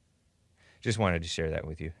just wanted to share that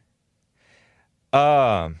with you.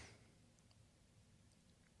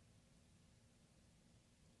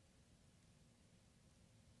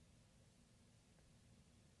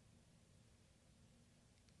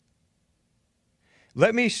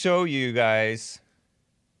 Let me show you guys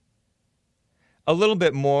a little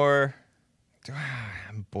bit more.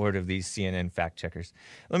 I'm bored of these CNN fact checkers.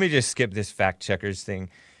 Let me just skip this fact checkers thing.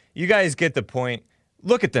 You guys get the point.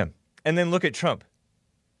 Look at them, and then look at Trump.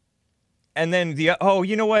 And then you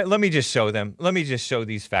know what? Let me just show them. Let me just show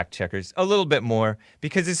these fact checkers a little bit more,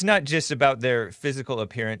 because it's not just about their physical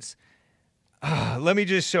appearance. Let me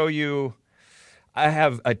just show you. I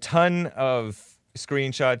have a ton of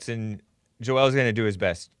screenshots, and Joel's going to do his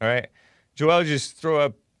best. All right? Joel, just throw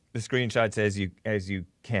up the screenshots as you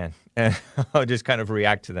can, and I'll just kind of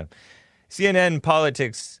react to them. CNN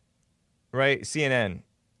politics, right? CNN.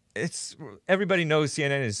 Everybody knows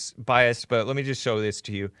CNN is biased, but let me just show this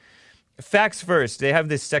to you. Facts first. They have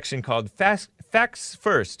this section called Facts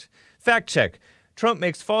First. Fact check. Trump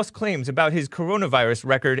makes false claims about his coronavirus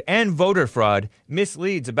record and voter fraud,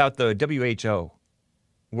 misleads about the WHO,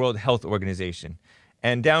 World Health Organization.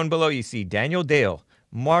 And down below you see Daniel Dale,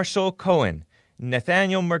 Marshall Cohen,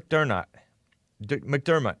 Nathaniel McDermott,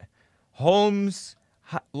 Holmes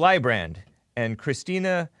Librand, and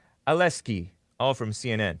Christina Aleski, all from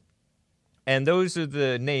CNN. And those are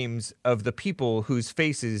the names of the people whose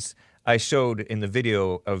faces I showed in the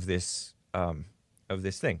video of this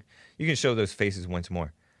thing. You can show those faces once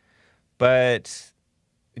more. But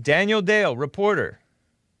Daniel Dale, reporter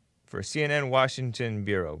for CNN Washington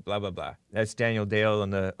Bureau, blah blah blah. That's Daniel Dale on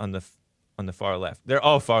the far left. They're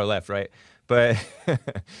all far left, right? But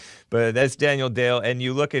but that's Daniel Dale, and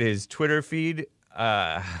you look at his Twitter feed.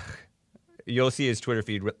 You'll see his Twitter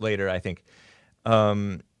feed later, I think.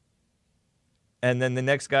 And then the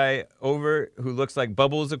next guy over, who looks like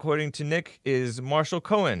Bubbles, according to Nick, is Marshall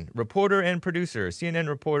Cohen, reporter and producer, CNN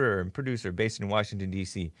reporter and producer based in Washington,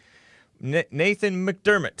 D.C. Nathan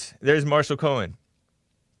McDermott, there's Marshall Cohen.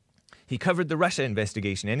 He covered the Russia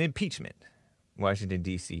investigation and impeachment, Washington,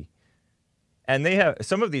 D.C. And they have,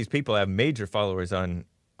 some of these people have major followers on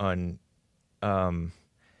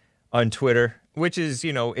Twitter, which is,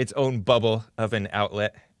 you know, its own bubble of an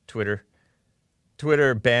outlet, Twitter.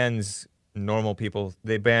 Twitter bans normal people.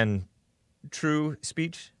 They ban true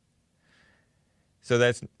speech. So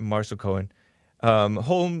that's Marshall Cohen.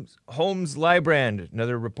 Holmes Librand,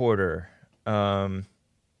 another reporter.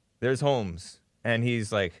 There's Holmes, and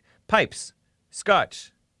he's like, pipes,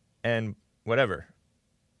 scotch, and whatever.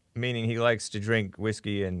 Meaning he likes to drink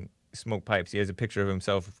whiskey and smoke pipes. He has a picture of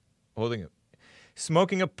himself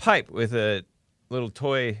smoking a pipe with a little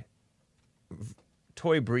toy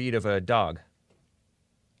breed of a dog.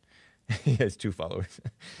 He has 2 followers.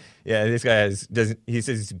 Yeah, this guy he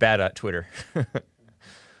says he's bad at Twitter.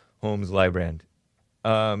 Holmes Librand.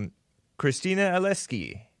 Christina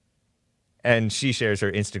Aleski. And she shares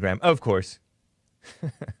her Instagram, of course.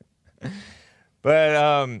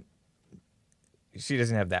 But she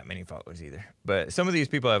doesn't have that many followers either. But some of these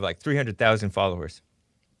people have like 300,000 followers.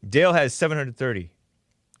 Dale has 730.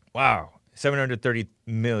 Wow,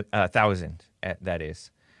 730,000, that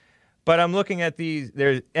is. But I'm looking at these,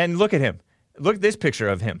 and look at him. Look at this picture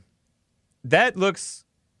of him. That looks,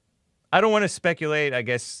 I don't want to speculate. I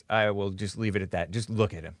guess I will just leave it at that. Just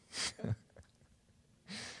look at him.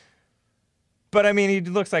 But I mean, he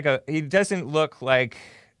doesn't look like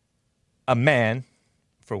a man,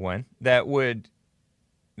 for one, that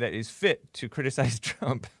is fit to criticize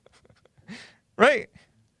Trump. Right?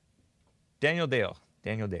 Daniel Dale.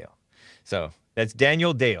 So that's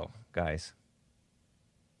Daniel Dale, guys.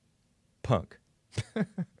 Punk.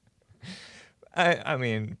 I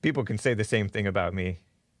mean, people can say the same thing about me,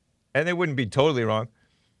 and they wouldn't be totally wrong.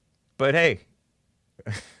 But hey,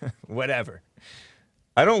 whatever.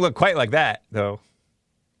 I don't look quite like that, though.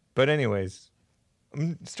 But anyways,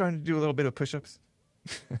 I'm just trying to do a little bit of push-ups.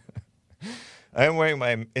 I am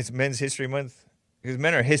wearing it's Men's History Month, because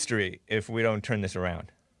men are history if we don't turn this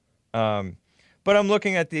around. But I'm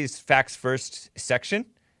looking at these facts first section.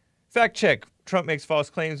 Fact check. Trump makes false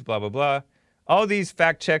claims, blah, blah, blah. All these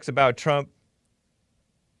fact checks about Trump.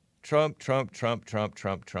 All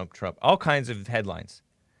kinds of headlines.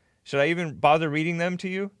 Should I even bother reading them to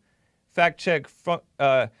you? Fact check.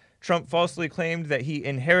 Trump falsely claimed that he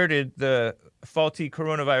inherited the faulty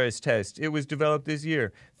coronavirus test. It was developed this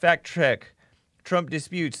year. Fact check. Trump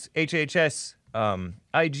disputes HHS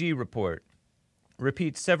IG report.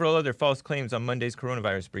 Repeats several other false claims on Monday's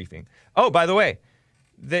coronavirus briefing. Oh, by the way,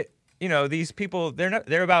 these people,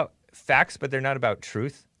 they're about facts, but they're not about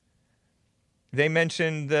truth. They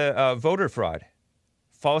mentioned the voter fraud.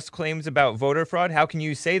 False claims about voter fraud. How can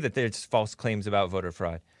you say that there's false claims about voter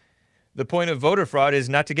fraud? The point of voter fraud is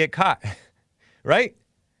not to get caught, right?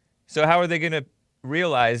 So how are they going to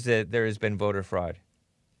realize that there has been voter fraud?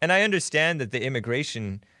 And I understand that the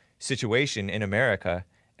immigration situation in America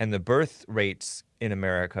and the birth rates in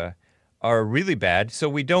America are really bad,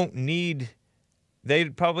 so they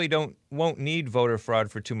probably won't need voter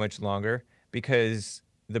fraud for too much longer, because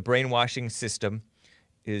the brainwashing system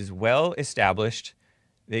is well established.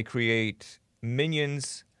 They create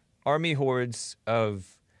minions, army hordes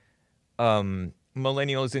of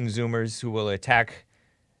millennials and Zoomers who will attack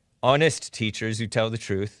honest teachers who tell the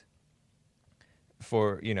truth,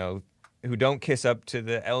 who don't kiss up to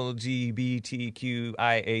the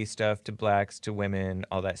LGBTQIA stuff, to blacks, to women,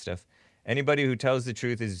 all that stuff. Anybody who tells the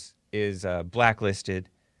truth is blacklisted.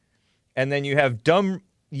 And then you have dumb,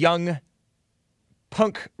 young,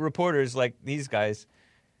 punk reporters like these guys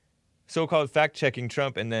so-called fact-checking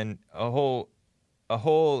Trump, and then a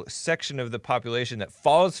whole section of the population that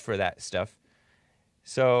falls for that stuff.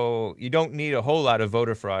 So you don't need a whole lot of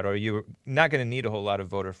voter fraud, or you're not going to need a whole lot of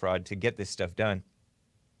voter fraud to get this stuff done.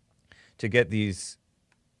 To get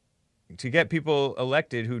people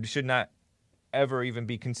elected who should not ever even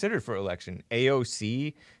be considered for election.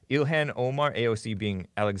 AOC, Ilhan Omar, AOC being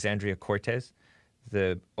Alexandria Cortez,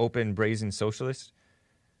 the open brazen socialist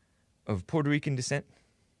of Puerto Rican descent.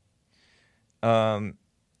 So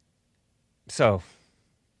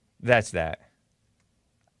that's that.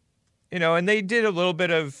 You know, and they did a little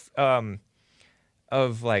bit of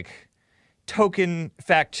like token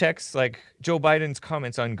fact checks, like Joe Biden's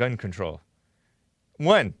comments on gun control.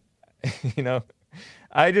 One, you know,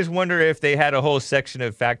 I just wonder if they had a whole section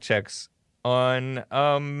of fact checks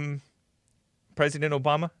on President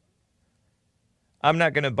Obama. I'm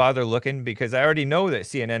not going to bother looking because I already know that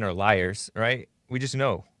CNN are liars, right? We just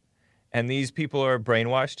know. And these people are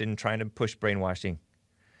brainwashed and trying to push brainwashing.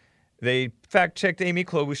 They fact-checked Amy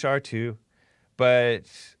Klobuchar, too, but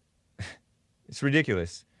it's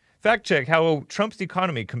ridiculous. Fact-check how Trump's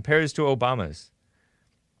economy compares to Obama's.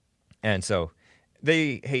 And so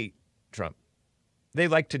they hate Trump. They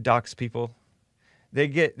like to dox people.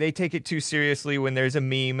 They take it too seriously when there's a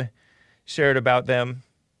meme shared about them.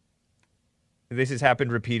 This has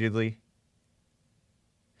happened repeatedly.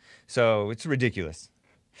 So it's ridiculous.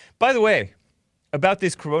 By the way, about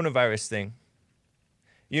this coronavirus thing,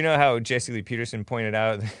 you know how Jesse Lee Peterson pointed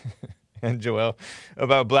out, and Joel,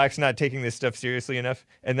 about blacks not taking this stuff seriously enough?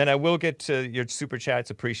 And then I will get to your super chats.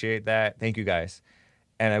 Appreciate that. Thank you, guys.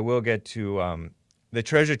 And I will get to the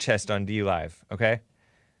treasure chest on DLive, okay?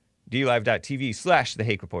 DLive.tv/The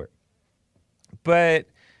Hake Report. But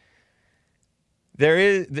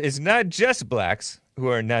it's not just blacks who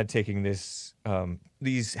are not taking these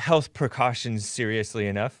health precautions seriously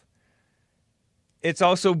enough. It's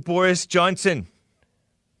also Boris Johnson.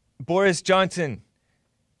 Boris Johnson.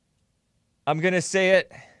 I'm going to say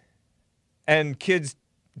it. And kids,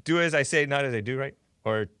 do as I say, not as I do, right?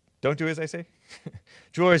 Or don't do as I say.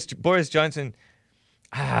 Boris Johnson.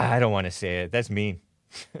 I don't want to say it. That's mean.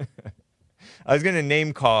 I was going to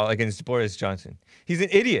name call against Boris Johnson. He's an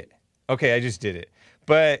idiot. Okay, I just did it.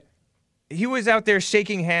 But he was out there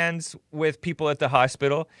shaking hands with people at the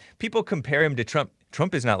hospital. People compare him to Trump.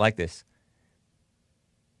 Trump is not like this.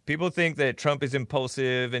 People think that Trump is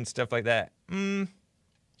impulsive and stuff like that.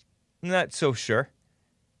 Not so sure.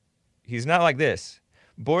 He's not like this.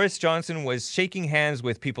 Boris Johnson was shaking hands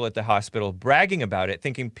with people at the hospital, bragging about it,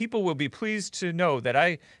 thinking people will be pleased to know that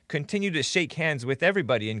I continue to shake hands with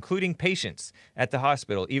everybody, including patients at the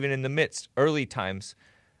hospital, even in the midst, early times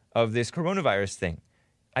of this coronavirus thing.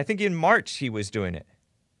 I think in March he was doing it.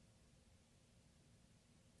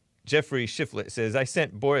 Jeffrey Shiflett says, I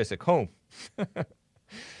sent Boris a comb.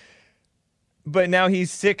 But now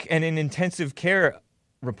he's sick and in intensive care,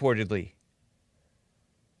 reportedly.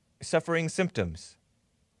 Suffering symptoms.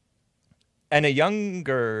 And a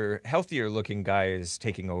younger, healthier-looking guy is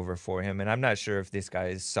taking over for him, and I'm not sure if this guy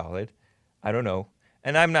is solid. I don't know.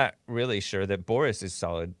 And I'm not really sure that Boris is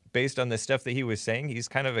solid. Based on the stuff that he was saying, he's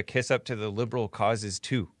kind of a kiss up to the liberal causes,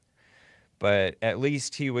 too. But at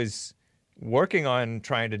least he was working on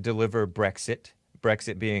trying to deliver Brexit.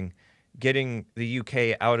 Brexit being getting the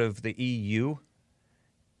UK out of the EU.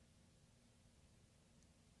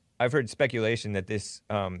 I've heard speculation that this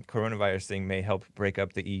coronavirus thing may help break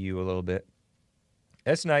up the EU a little bit.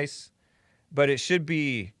 That's nice, but it should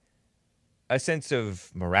be a sense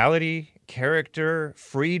of morality, character,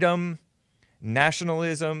 freedom,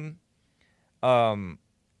 nationalism,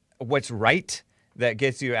 what's right that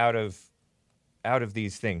gets you out of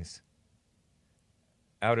these things,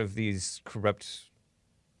 out of these corrupt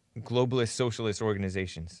globalist socialist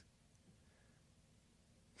organizations.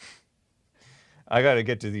 I got to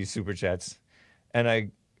get to these super chats,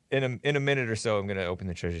 and in a minute or so I'm going to open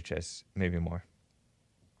the treasure chest, maybe more.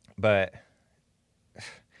 But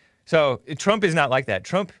so Trump is not like that.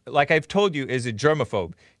 Trump, like I've told you, is a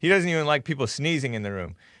germaphobe. He doesn't even like people sneezing in the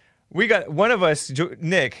room. We got one of us,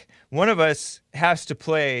 Nick, one of us has to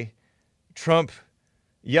play Trump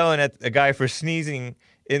yelling at a guy for sneezing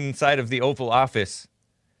inside of the Oval Office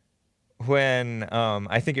when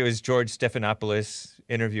I think it was George Stephanopoulos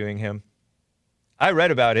interviewing him. I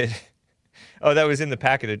read about it. Oh, that was in the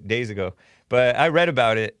packet days ago. But I read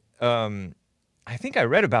about it. I think I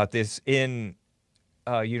read about this in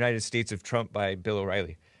United States of Trump by Bill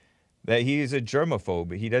O'Reilly, that he's a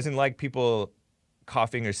germaphobe. He doesn't like people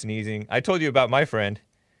coughing or sneezing. I told you about my friend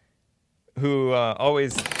who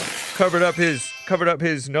always covered up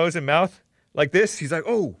his nose and mouth like this. He's like,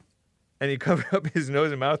 oh, and he covered up his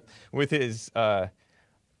nose and mouth with his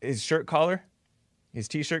shirt collar, his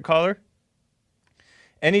t-shirt collar.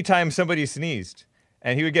 Anytime somebody sneezed,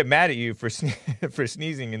 and he would get mad at you for for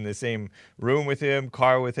sneezing in the same room with him,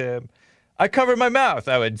 car with him. I covered my mouth,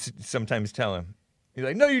 I would sometimes tell him. He's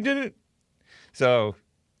like, no, you didn't. So,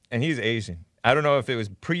 and he's Asian. I don't know if it was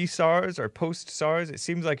pre-SARS or post-SARS. It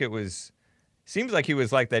seems like he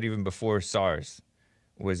was like that even before SARS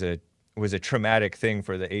was a traumatic thing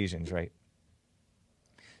for the Asians, right?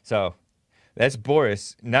 So, that's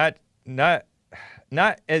Boris. Not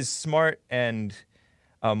as smart and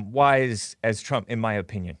wise as Trump, in my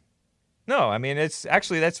opinion. No, I mean,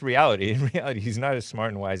 that's reality. In reality, he's not as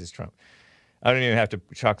smart and wise as Trump. I don't even have to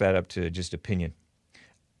chalk that up to just opinion.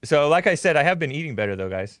 So, like I said, I have been eating better, though,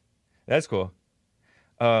 guys. That's cool.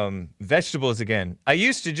 Vegetables again. I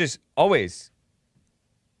used to just always,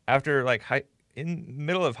 after like in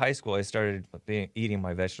middle of high school, I started eating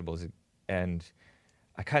my vegetables, and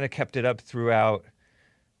I kind of kept it up throughout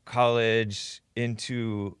college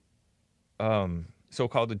into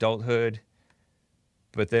so-called adulthood.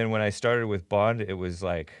 But then when I started with Bond, it was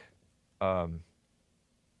like I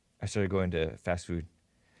started going to fast food.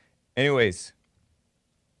 Anyways,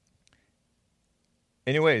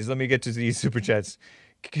 let me get to these super chats.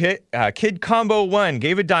 Kid Combo 1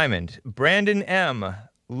 gave a diamond. Brandon M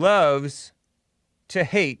loves to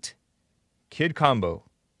hate Kid Combo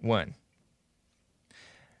 1.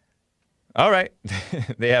 All right.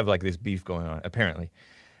 They have like this beef going on, apparently.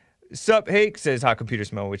 Sup, Hake, says Hot Computer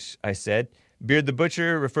Smell, which I said. Beard the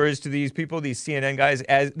Butcher refers to these people, these CNN guys,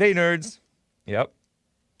 as they nerds. Yep.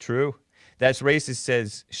 True. That's Racist,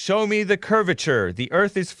 says, show me the curvature. The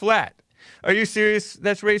earth is flat. Are you serious?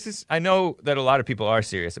 That's racist? I know that a lot of people are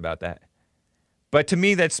serious about that. But to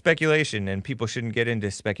me, that's speculation, and people shouldn't get into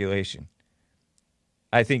speculation.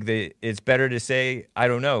 I think that it's better to say, I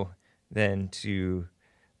don't know, than to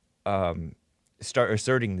start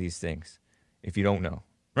asserting these things if you don't know,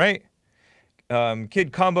 right?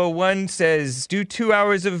 Kid Combo 1 says, do 2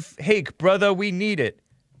 hours of Hake, brother, we need it.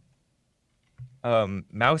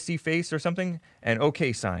 Mousy face or something, and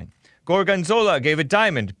okay sign. Gorgonzola gave a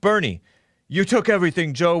diamond. Bernie, you took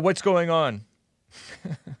everything, Joe. What's going on?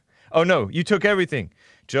 Oh, no, you took everything.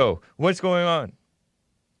 Joe, what's going on?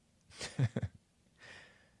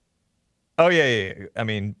 Oh, yeah. I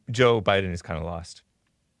mean, Joe Biden is kind of lost.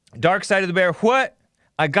 Dark Side of the Bear, what?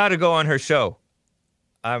 I got to go on her show.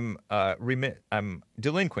 I'm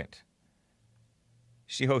delinquent.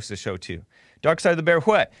 She hosts the show, too. Dark Side of the Bear,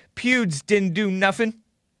 what? Pewds didn't do nothing.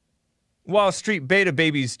 Wall Street beta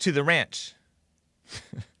babies to the ranch.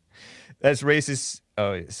 That's racist.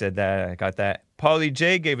 Oh, it said that. I got that. Paulie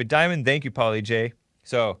J gave a diamond. Thank you, Paulie J.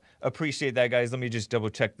 So, appreciate that, guys. Let me just double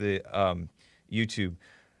check the YouTube.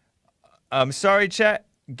 Sorry, chat.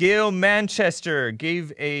 Gail Manchester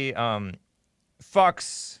gave a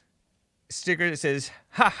Fox sticker that says,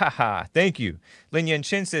 ha ha ha. Thank you. Lin Yen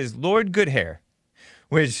Chin says, Lord Goodhair,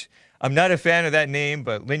 which I'm not a fan of that name,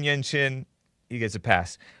 but Lin Yen Chin, he gets a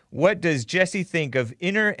pass. What does Jesse think of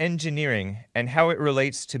inner engineering and how it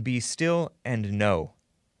relates to be still and know?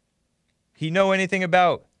 He know anything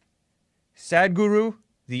about Sadhguru,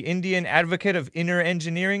 the Indian advocate of inner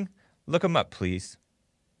engineering? Look him up, please.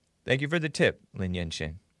 Thank you for the tip, Lin Yen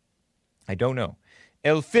Chin. I don't know.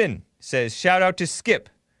 Elfin says, shout out to Skip,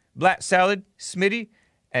 Black Salad, Smitty,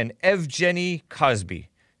 and Evgeny Cosby.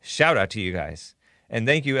 Shout out to you guys. And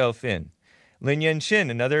thank you, Elfin. Lin Yen Chin,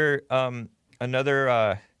 another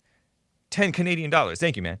 10 Canadian dollars.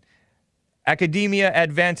 Thank you, man. Academia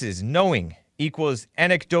advances. Knowing equals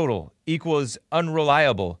anecdotal equals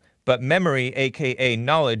unreliable, but memory, aka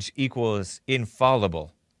knowledge, equals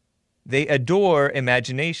infallible. They adore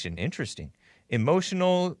imagination. Interesting.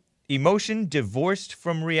 Emotion divorced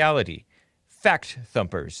from reality. Fact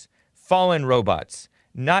thumpers. Fallen robots,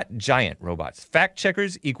 not giant robots. Fact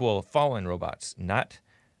checkers equal fallen robots, not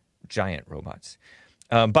giant robots.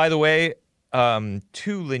 By the way, to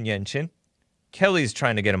Lin Yen Chin, Kelly's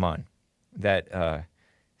trying to get him on. That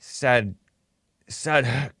sad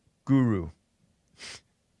guru.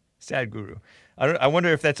 Sad guru. I wonder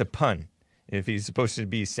if that's a pun. If he's supposed to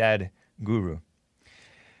be sad guru.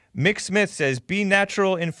 Mick Smith says, be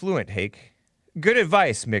natural and fluent, Hake. Good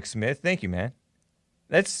advice, Mick Smith. Thank you, man.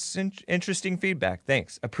 That's interesting feedback.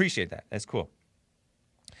 Thanks. Appreciate that. That's cool.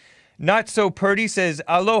 Not So Purdy says,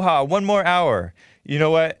 aloha, 1 more hour. You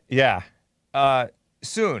know what? Yeah.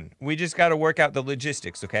 Soon. We just got to work out the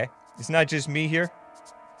logistics, okay? It's not just me here.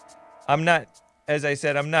 I'm not, as I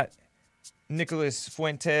said, I'm not Nicholas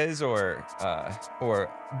Fuentes or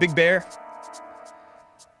Big Bear.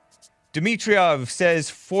 Dmitriev says,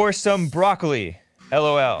 for some broccoli.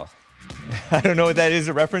 LOL. I don't know what that is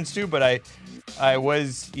a reference to, but I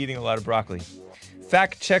was eating a lot of broccoli.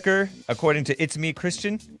 Fact checker, according to It's Me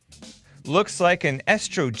Christian, looks like an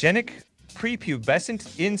estrogenic prepubescent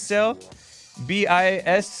incel, BISNATCH.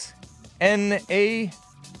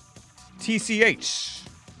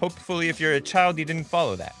 Hopefully, if you're a child, you didn't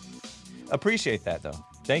follow that. Appreciate that, though.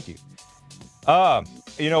 Thank you.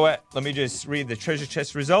 You know what? Let me just read the treasure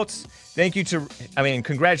chest results.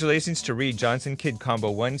 Congratulations to Reed Johnson, Kid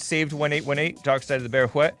Combo 1, Saved 1818, Dark Side of the Bear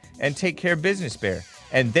What, and Take Care Business Bear.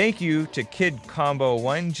 And thank you to Kid Combo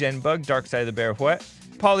 1, Genbug, Dark Side of the Bear What,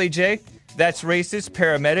 Polly J, That's Racist,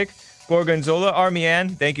 Paramedic, Gorgonzola, Army Ann,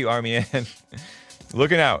 thank you, Army Ann,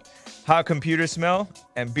 Looking Out, Hot Computer Smell,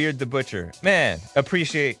 and Beard the Butcher. Man,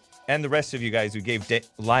 appreciate, and the rest of you guys who gave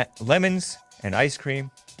lemons and ice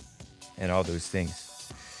cream and all those things.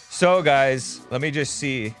 So, guys, let me just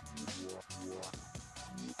see.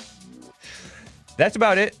 That's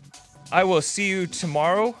about it. I will see you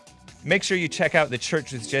tomorrow. Make sure you check out the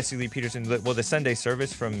Church with Jesse Lee Peterson, the Sunday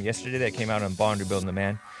service from yesterday that came out on Bond or Building the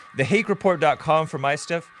Man. TheHakeReport.com for my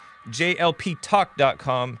stuff.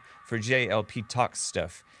 JLPTalk.com for JLP Talk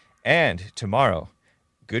stuff. And tomorrow,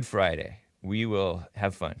 Good Friday, we will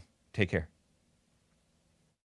have fun. Take care.